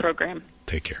on your program.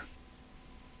 Take care.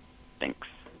 Thanks.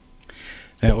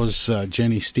 That was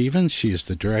Jennie Stephens. She is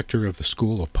the director of the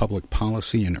School of Public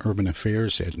Policy and Urban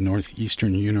Affairs at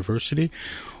Northeastern University,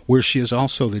 where she is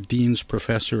also the Dean's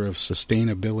Professor of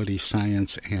Sustainability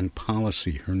Science and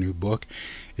Policy. Her new book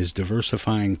is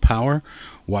Diversifying Power,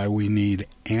 Why We Need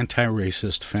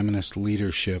Anti-Racist Feminist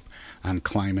Leadership on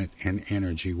Climate and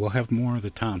Energy. We'll have more of the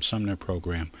Tom Sumner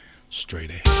program straight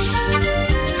ahead.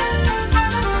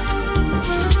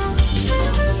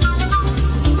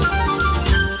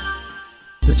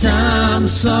 The Tom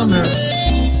Sumner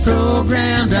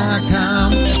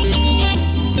Program.com.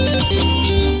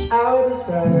 Out of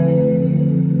sight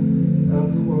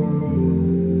of the world,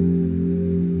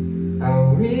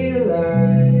 I'll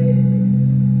realize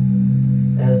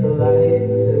as the light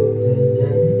filters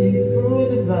gently through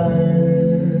the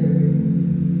vines.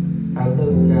 I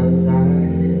look outside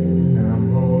and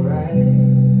I'm alright.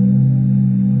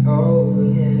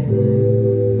 Oh yeah.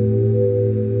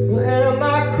 Well, am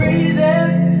I crazy?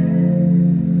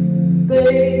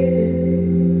 Baby,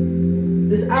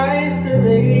 this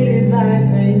isolated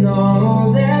life ain't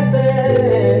all that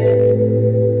bad.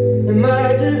 Am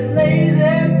I just lazy?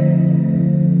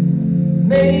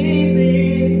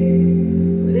 Maybe,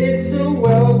 but it's a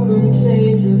welcome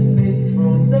change of pace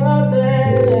from the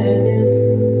madness.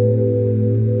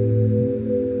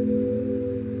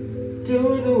 Do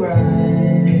the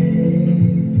right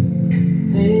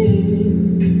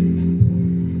thing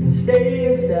and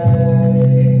stay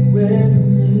inside with me.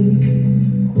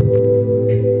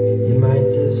 You might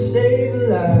just save a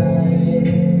life,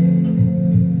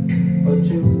 or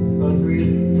two, or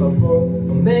three, or four,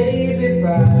 or maybe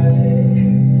five.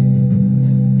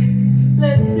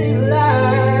 Let's save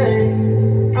lives.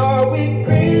 Are we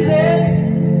crazy?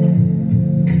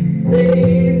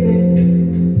 Baby,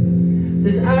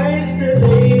 this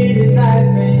isolated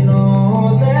life ain't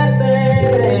all that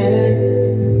bad.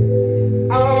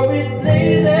 Are we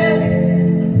lazy?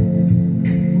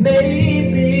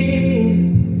 Maybe,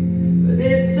 but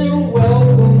it's a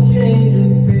welcome change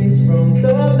of pace from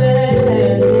the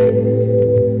madness.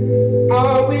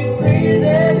 Are we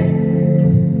crazy?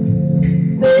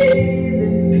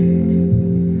 Maybe,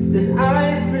 this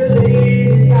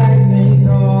isolated life ain't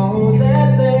all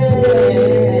that bad.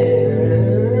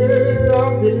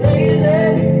 Are we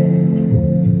lazy?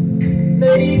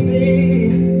 Maybe,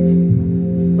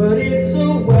 but it's a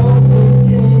welcome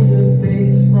change of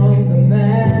pace from the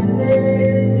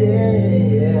madness, yeah.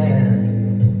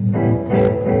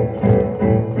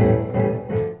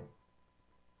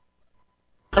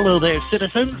 Hello there,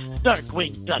 citizens.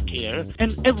 Darkwing Duck here,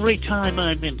 and every time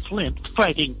I'm in Flint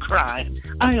fighting crime,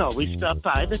 I always stop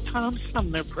by the Tom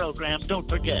Sumner program. Don't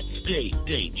forget, stay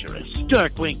dangerous.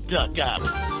 Darkwing Duck out.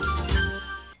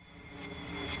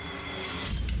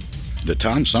 The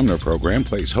Tom Sumner program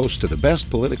plays host to the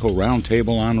best political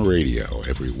roundtable on radio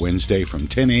every Wednesday from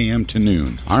 10 a.m. to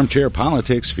noon. Armchair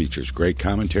Politics features great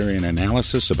commentary and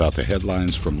analysis about the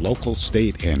headlines from local,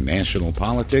 state, and national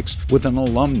politics with an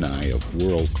alumni of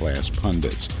world-class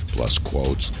pundits, plus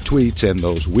quotes, tweets, and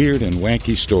those weird and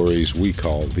wacky stories we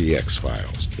call the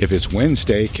X-Files. If it's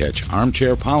Wednesday, catch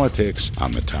Armchair Politics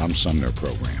on the Tom Sumner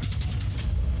program.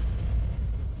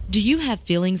 Do you have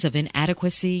feelings of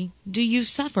inadequacy? Do you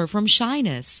suffer from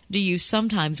shyness? Do you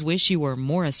sometimes wish you were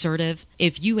more assertive?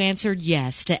 If you answered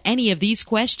yes to any of these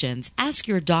questions, ask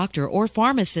your doctor or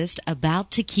pharmacist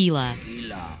about tequila.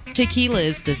 Tequila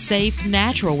is the safe,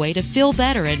 natural way to feel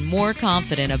better and more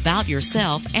confident about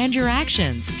yourself and your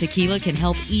actions. Tequila can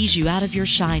help ease you out of your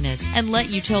shyness and let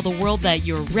you tell the world that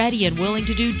you're ready and willing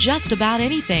to do just about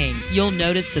anything. You'll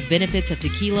notice the benefits of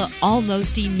tequila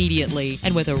almost immediately,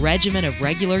 and with a regimen of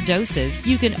regular doses,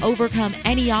 you can overcome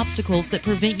any obstacles that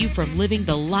prevent you from living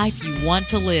the life you want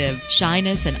to live.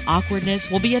 Shyness and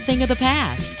awkwardness will be a thing of the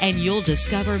past, and you'll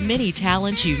discover many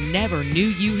talents you never knew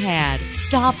you had.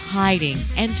 Stop hiding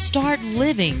and start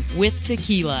living with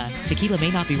tequila. Tequila may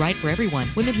not be right for everyone.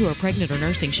 Women who are pregnant or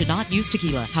nursing should not use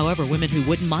tequila. However, women who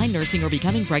wouldn't mind nursing or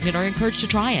becoming pregnant are encouraged to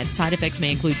try it. Side effects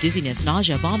may include dizziness,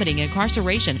 nausea, vomiting,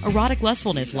 incarceration, erotic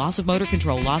lustfulness, loss of motor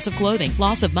control, loss of clothing,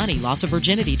 loss of money, loss of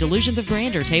virginity, delusions of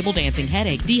grandeur, table dancing,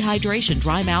 headache, dehydration,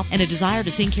 dry mouth, and a desire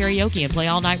to sing karaoke and play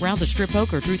all-night rounds of strip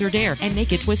poker, truth or dare, and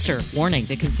naked twister. Warning,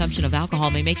 the consumption of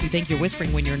alcohol may make you think you're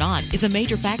whispering when you're not. It's a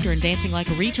major factor in dancing like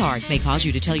a retard. May cause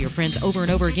you to tell your friends over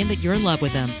and over again that you're in love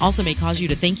with them. Also may cause you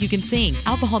to think you can sing.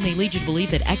 Alcohol may lead you to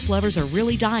believe that ex-lovers are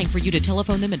really dying for you to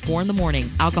telephone them at 4 in the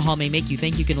morning. Alcohol may make you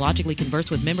think you can logically converse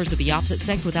with members of the opposite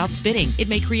sex without spitting. It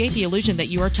may create the illusion that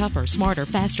you are tougher, smarter,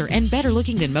 faster, and better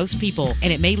looking than most people.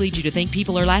 And it may lead you to think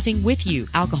people are laughing with you.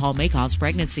 Alcohol may cause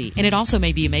pregnancy, and it also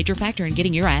may be a major factor in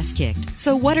getting your ass kicked.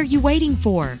 So what are you waiting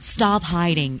for? Stop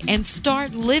hiding and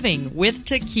start living with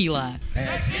tequila.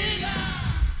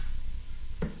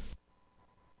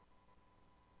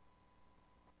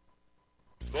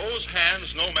 Those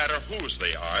hands, no matter whose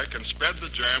they are, can spread the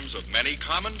germs of many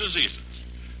common diseases.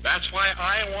 That's why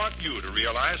I want you to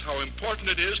realize how important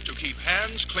it is to keep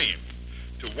hands clean,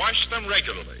 to wash them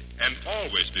regularly and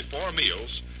always before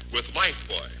meals with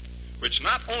Lifebuoy, which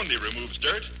not only removes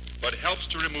dirt, but helps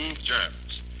to remove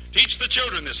germs. Teach the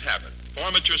children this habit.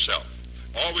 Form it yourself.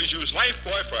 Always use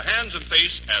Lifebuoy for hands and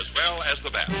face as well as the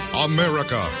bath.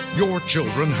 America, your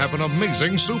children have an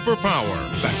amazing superpower.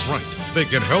 That's right. They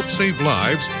can help save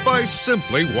lives by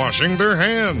simply washing their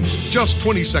hands. Just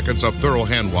 20 seconds of thorough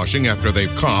hand washing after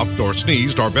they've coughed or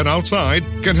sneezed or been outside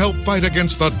can help fight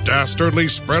against the dastardly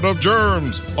spread of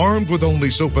germs. Armed with only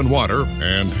soap and water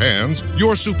and hands,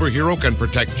 your superhero can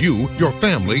protect you, your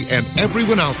family, and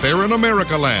everyone out there in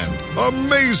America land.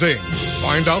 Amazing!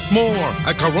 Find out more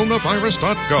at coronavirus.gov.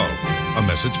 A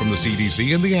message from the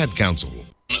CDC and the Ad Council.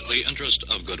 In the interest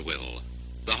of goodwill,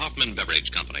 the Hoffman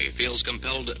Beverage Company feels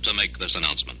compelled to make this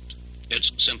announcement.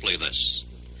 It's simply this.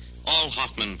 All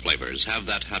Hoffman flavors have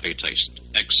that happy taste,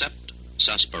 except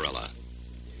sarsaparilla.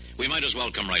 We might as well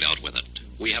come right out with it.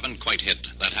 We haven't quite hit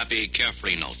that happy,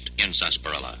 carefree note in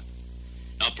sarsaparilla.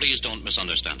 Now, please don't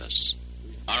misunderstand us.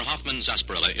 Our Hoffman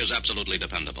sarsaparilla is absolutely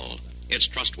dependable. It's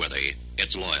trustworthy,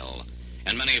 it's loyal,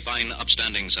 and many fine,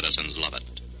 upstanding citizens love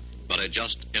it. But it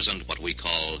just isn't what we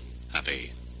call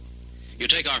happy. You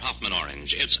take our Hoffman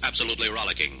orange, it's absolutely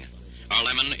rollicking. Our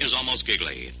lemon is almost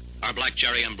giggly. Our black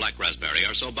cherry and black raspberry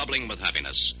are so bubbling with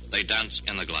happiness, they dance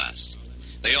in the glass.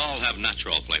 They all have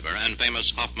natural flavor and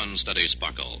famous Hoffman steady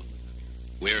sparkle.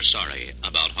 We're sorry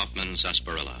about Hoffman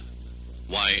sarsaparilla.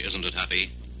 Why isn't it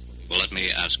happy? Well, let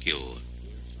me ask you.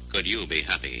 Could you be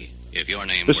happy if your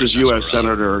name This were is U.S.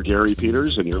 sarsaparilla? Senator Gary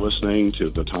Peters, and you're listening to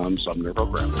the Tom Sumner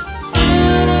Program.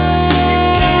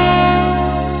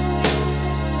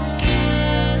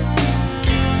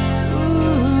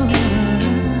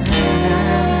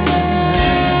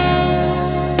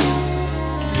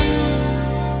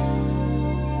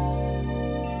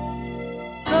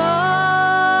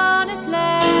 Gone at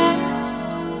last,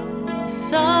 the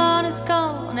sun is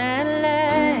gone at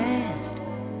last,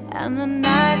 and the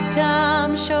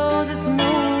nighttime shows its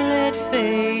moonlit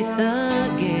face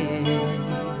again.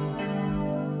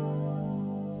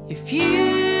 If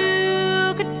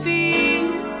you could feel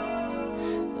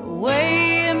the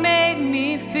way you make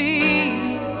me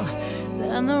feel,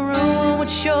 then the room would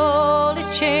surely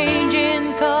change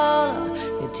in color.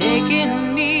 You're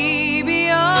taking me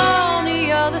beyond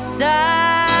the other side.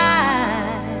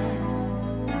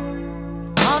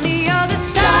 On the other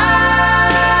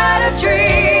side of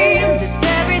dreams, it's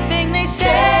everything they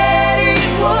said it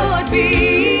would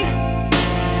be.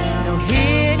 No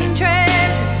hidden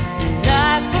treasure,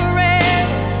 life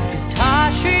forever, just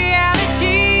harsh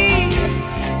reality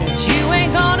that you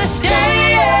ain't gonna stay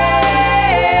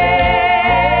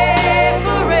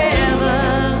forever.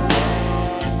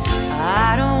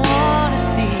 I don't wanna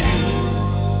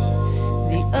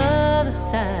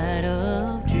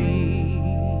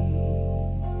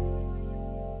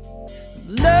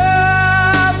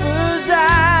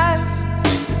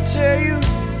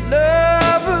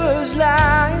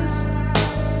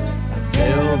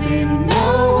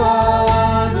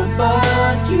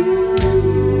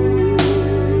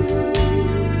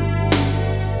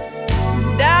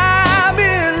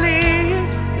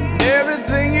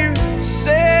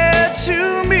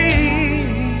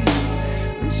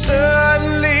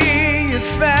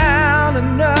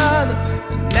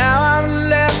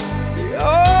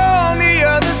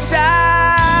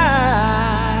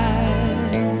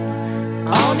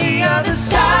other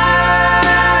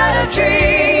side of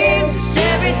dreams is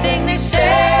everything they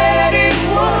said it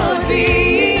would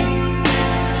be.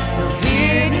 No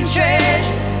hidden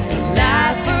treasure, no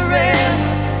life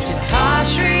forever, just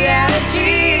harsh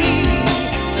reality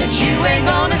that you ain't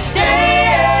gonna stay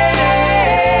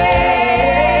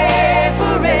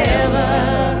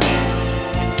forever.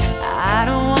 I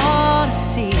don't wanna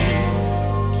see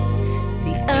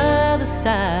the other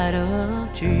side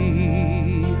of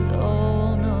trees.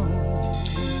 Oh no.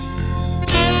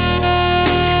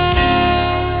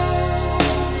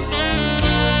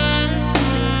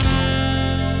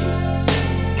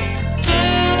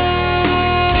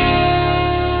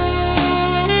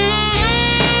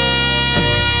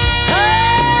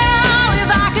 Oh, if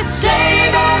I could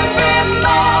save every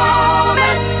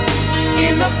moment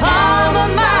in the palm of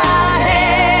my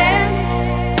hands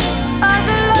of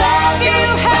the love you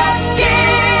have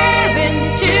given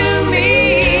to me,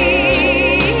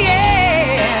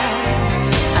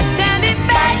 yeah, I send it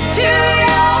back to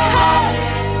your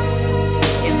heart,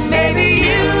 and maybe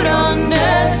you'd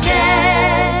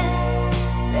understand,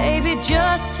 baby,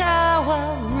 just how I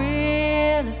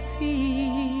really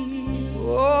feel.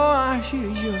 Oh, I hear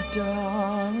you,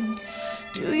 darling.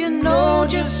 Do you know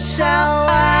just how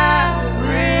I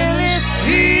really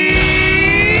feel?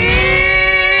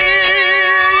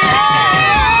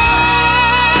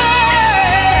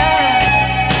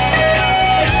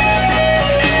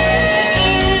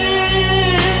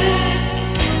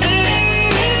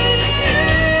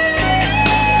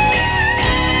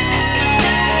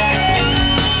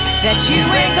 That you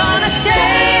ain't gonna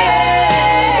stay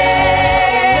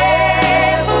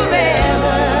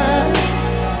forever.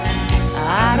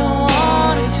 I don't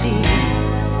wanna see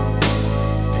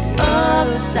the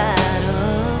other side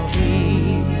of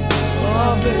dreams.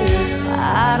 Oh, baby,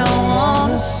 I don't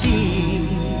wanna see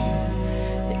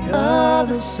the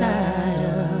other side of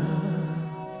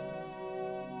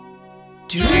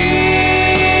dreams.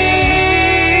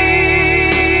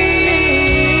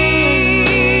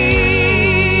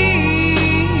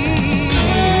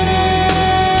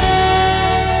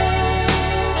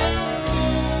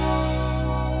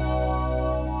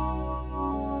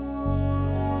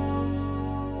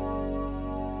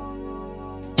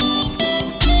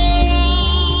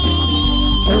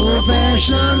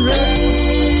 Old-fashioned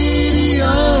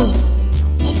radio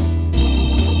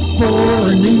for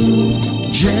a new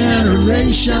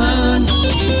generation.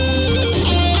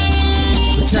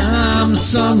 The Tom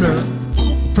Sumner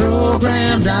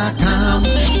Program.com.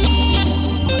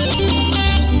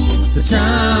 The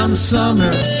Tom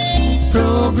Sumner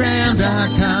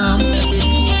Program.com.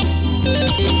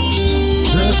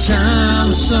 The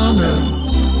Tom Sumner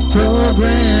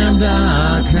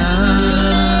Program.com.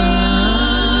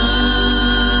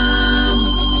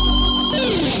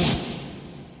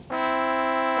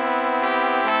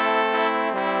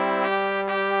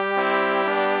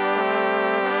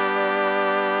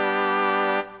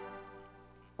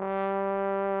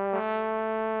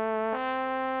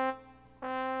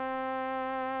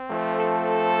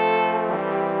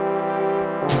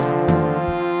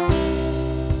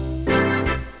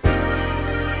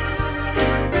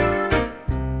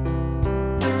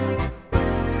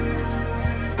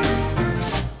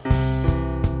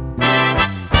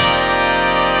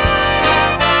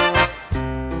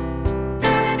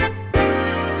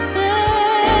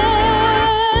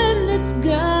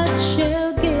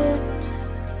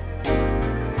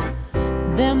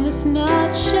 Them that's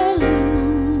not shall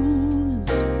lose.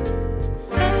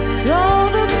 So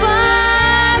the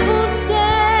Bible says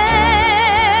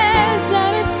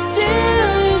that it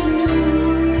still is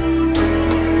news.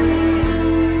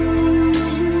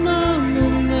 Mama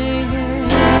may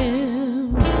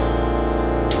have,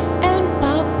 and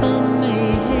Papa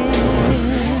may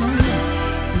have,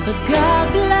 but God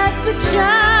bless the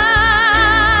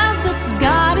child that's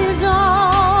got his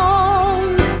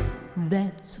own,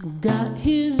 that's got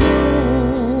his own.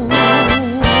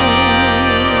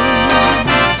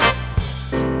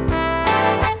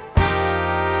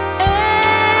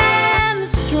 And the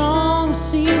strong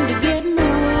seem to get more,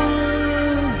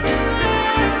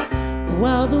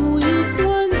 while the weak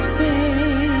ones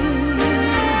fade.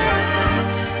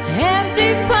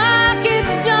 Empty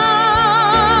pockets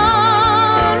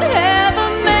don't ever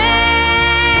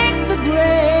make the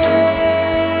grade.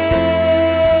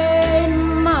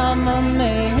 Mama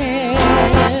may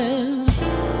have,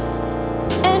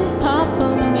 and Papa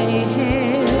may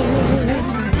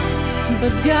have,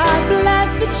 but God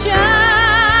bless the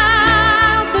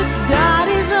child that's got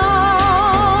his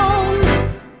own,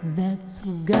 that's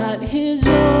got his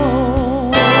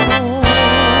own.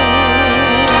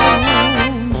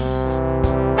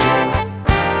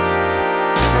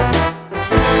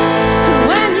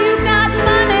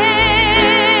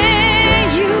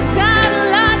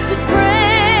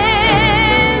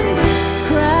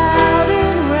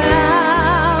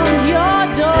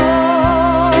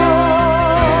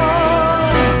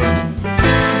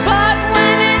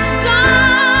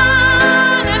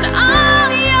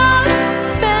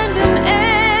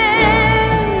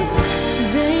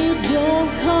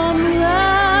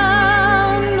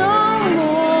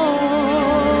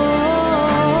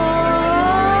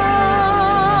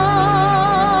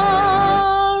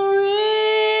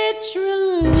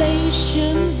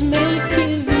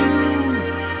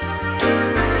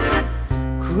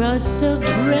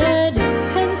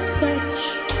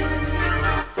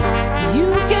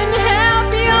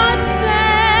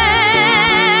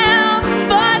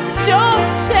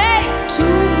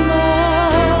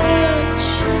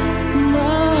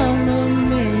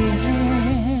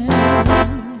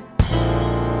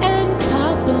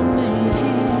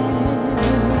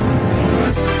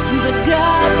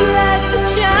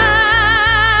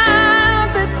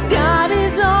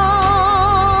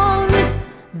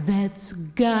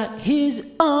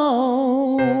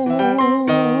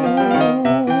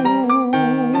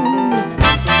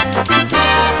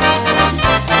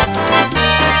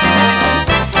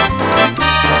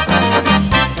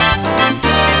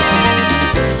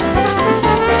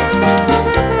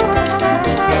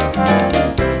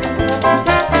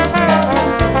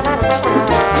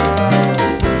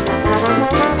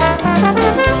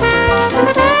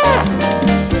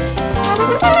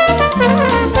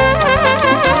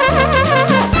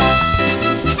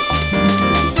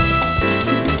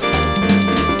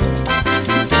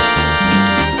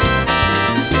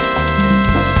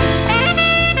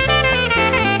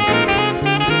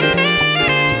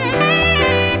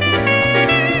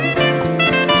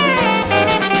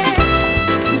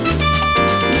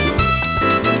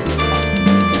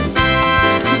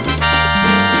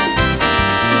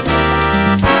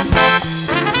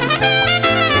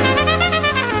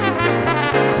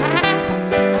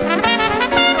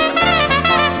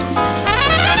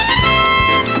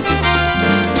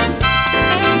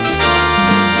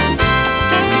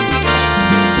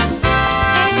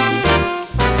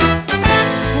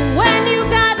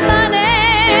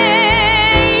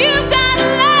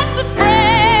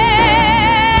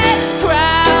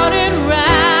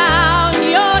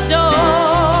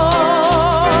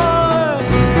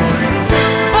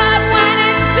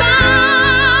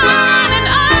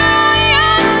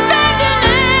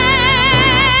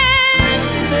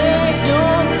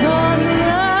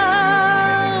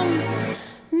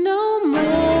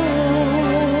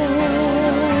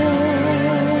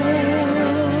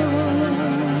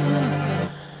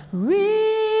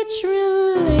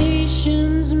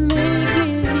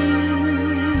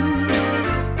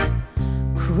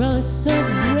 crust of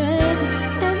bread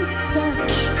and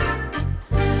such.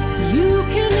 You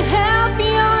can help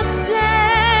yourself,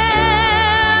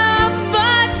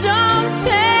 but don't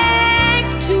take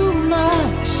too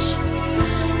much.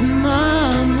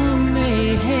 Mama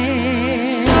may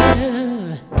have,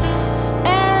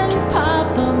 and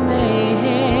Papa may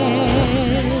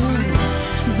have,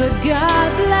 but God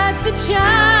bless the child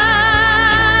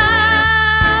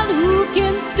who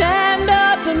can stand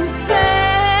up and say,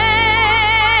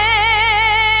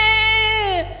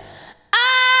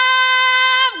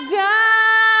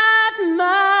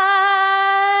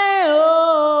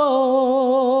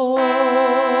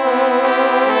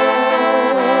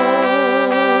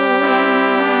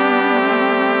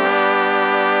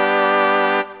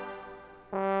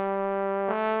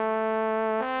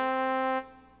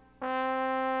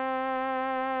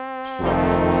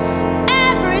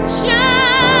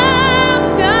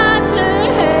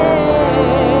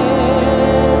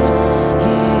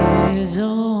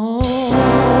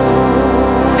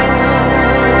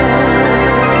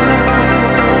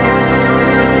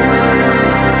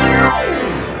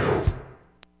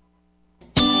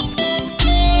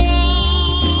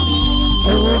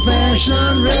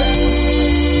 Old-fashioned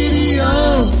radio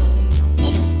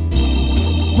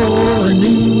for a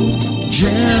new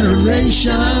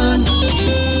generation.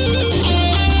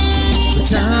 The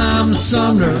Tom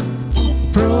Sumner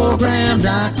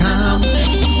Program.com.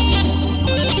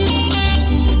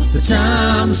 The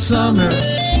Tom Sumner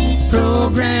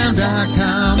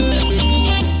Program.com.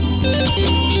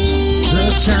 The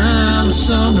Tom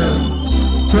Sumner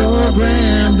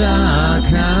Program.com.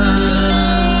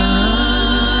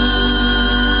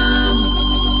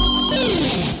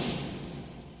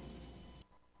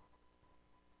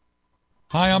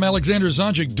 Hi, I'm Alexander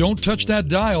Zonjic. Don't touch that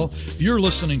dial. You're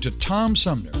listening to Tom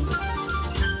Sumner.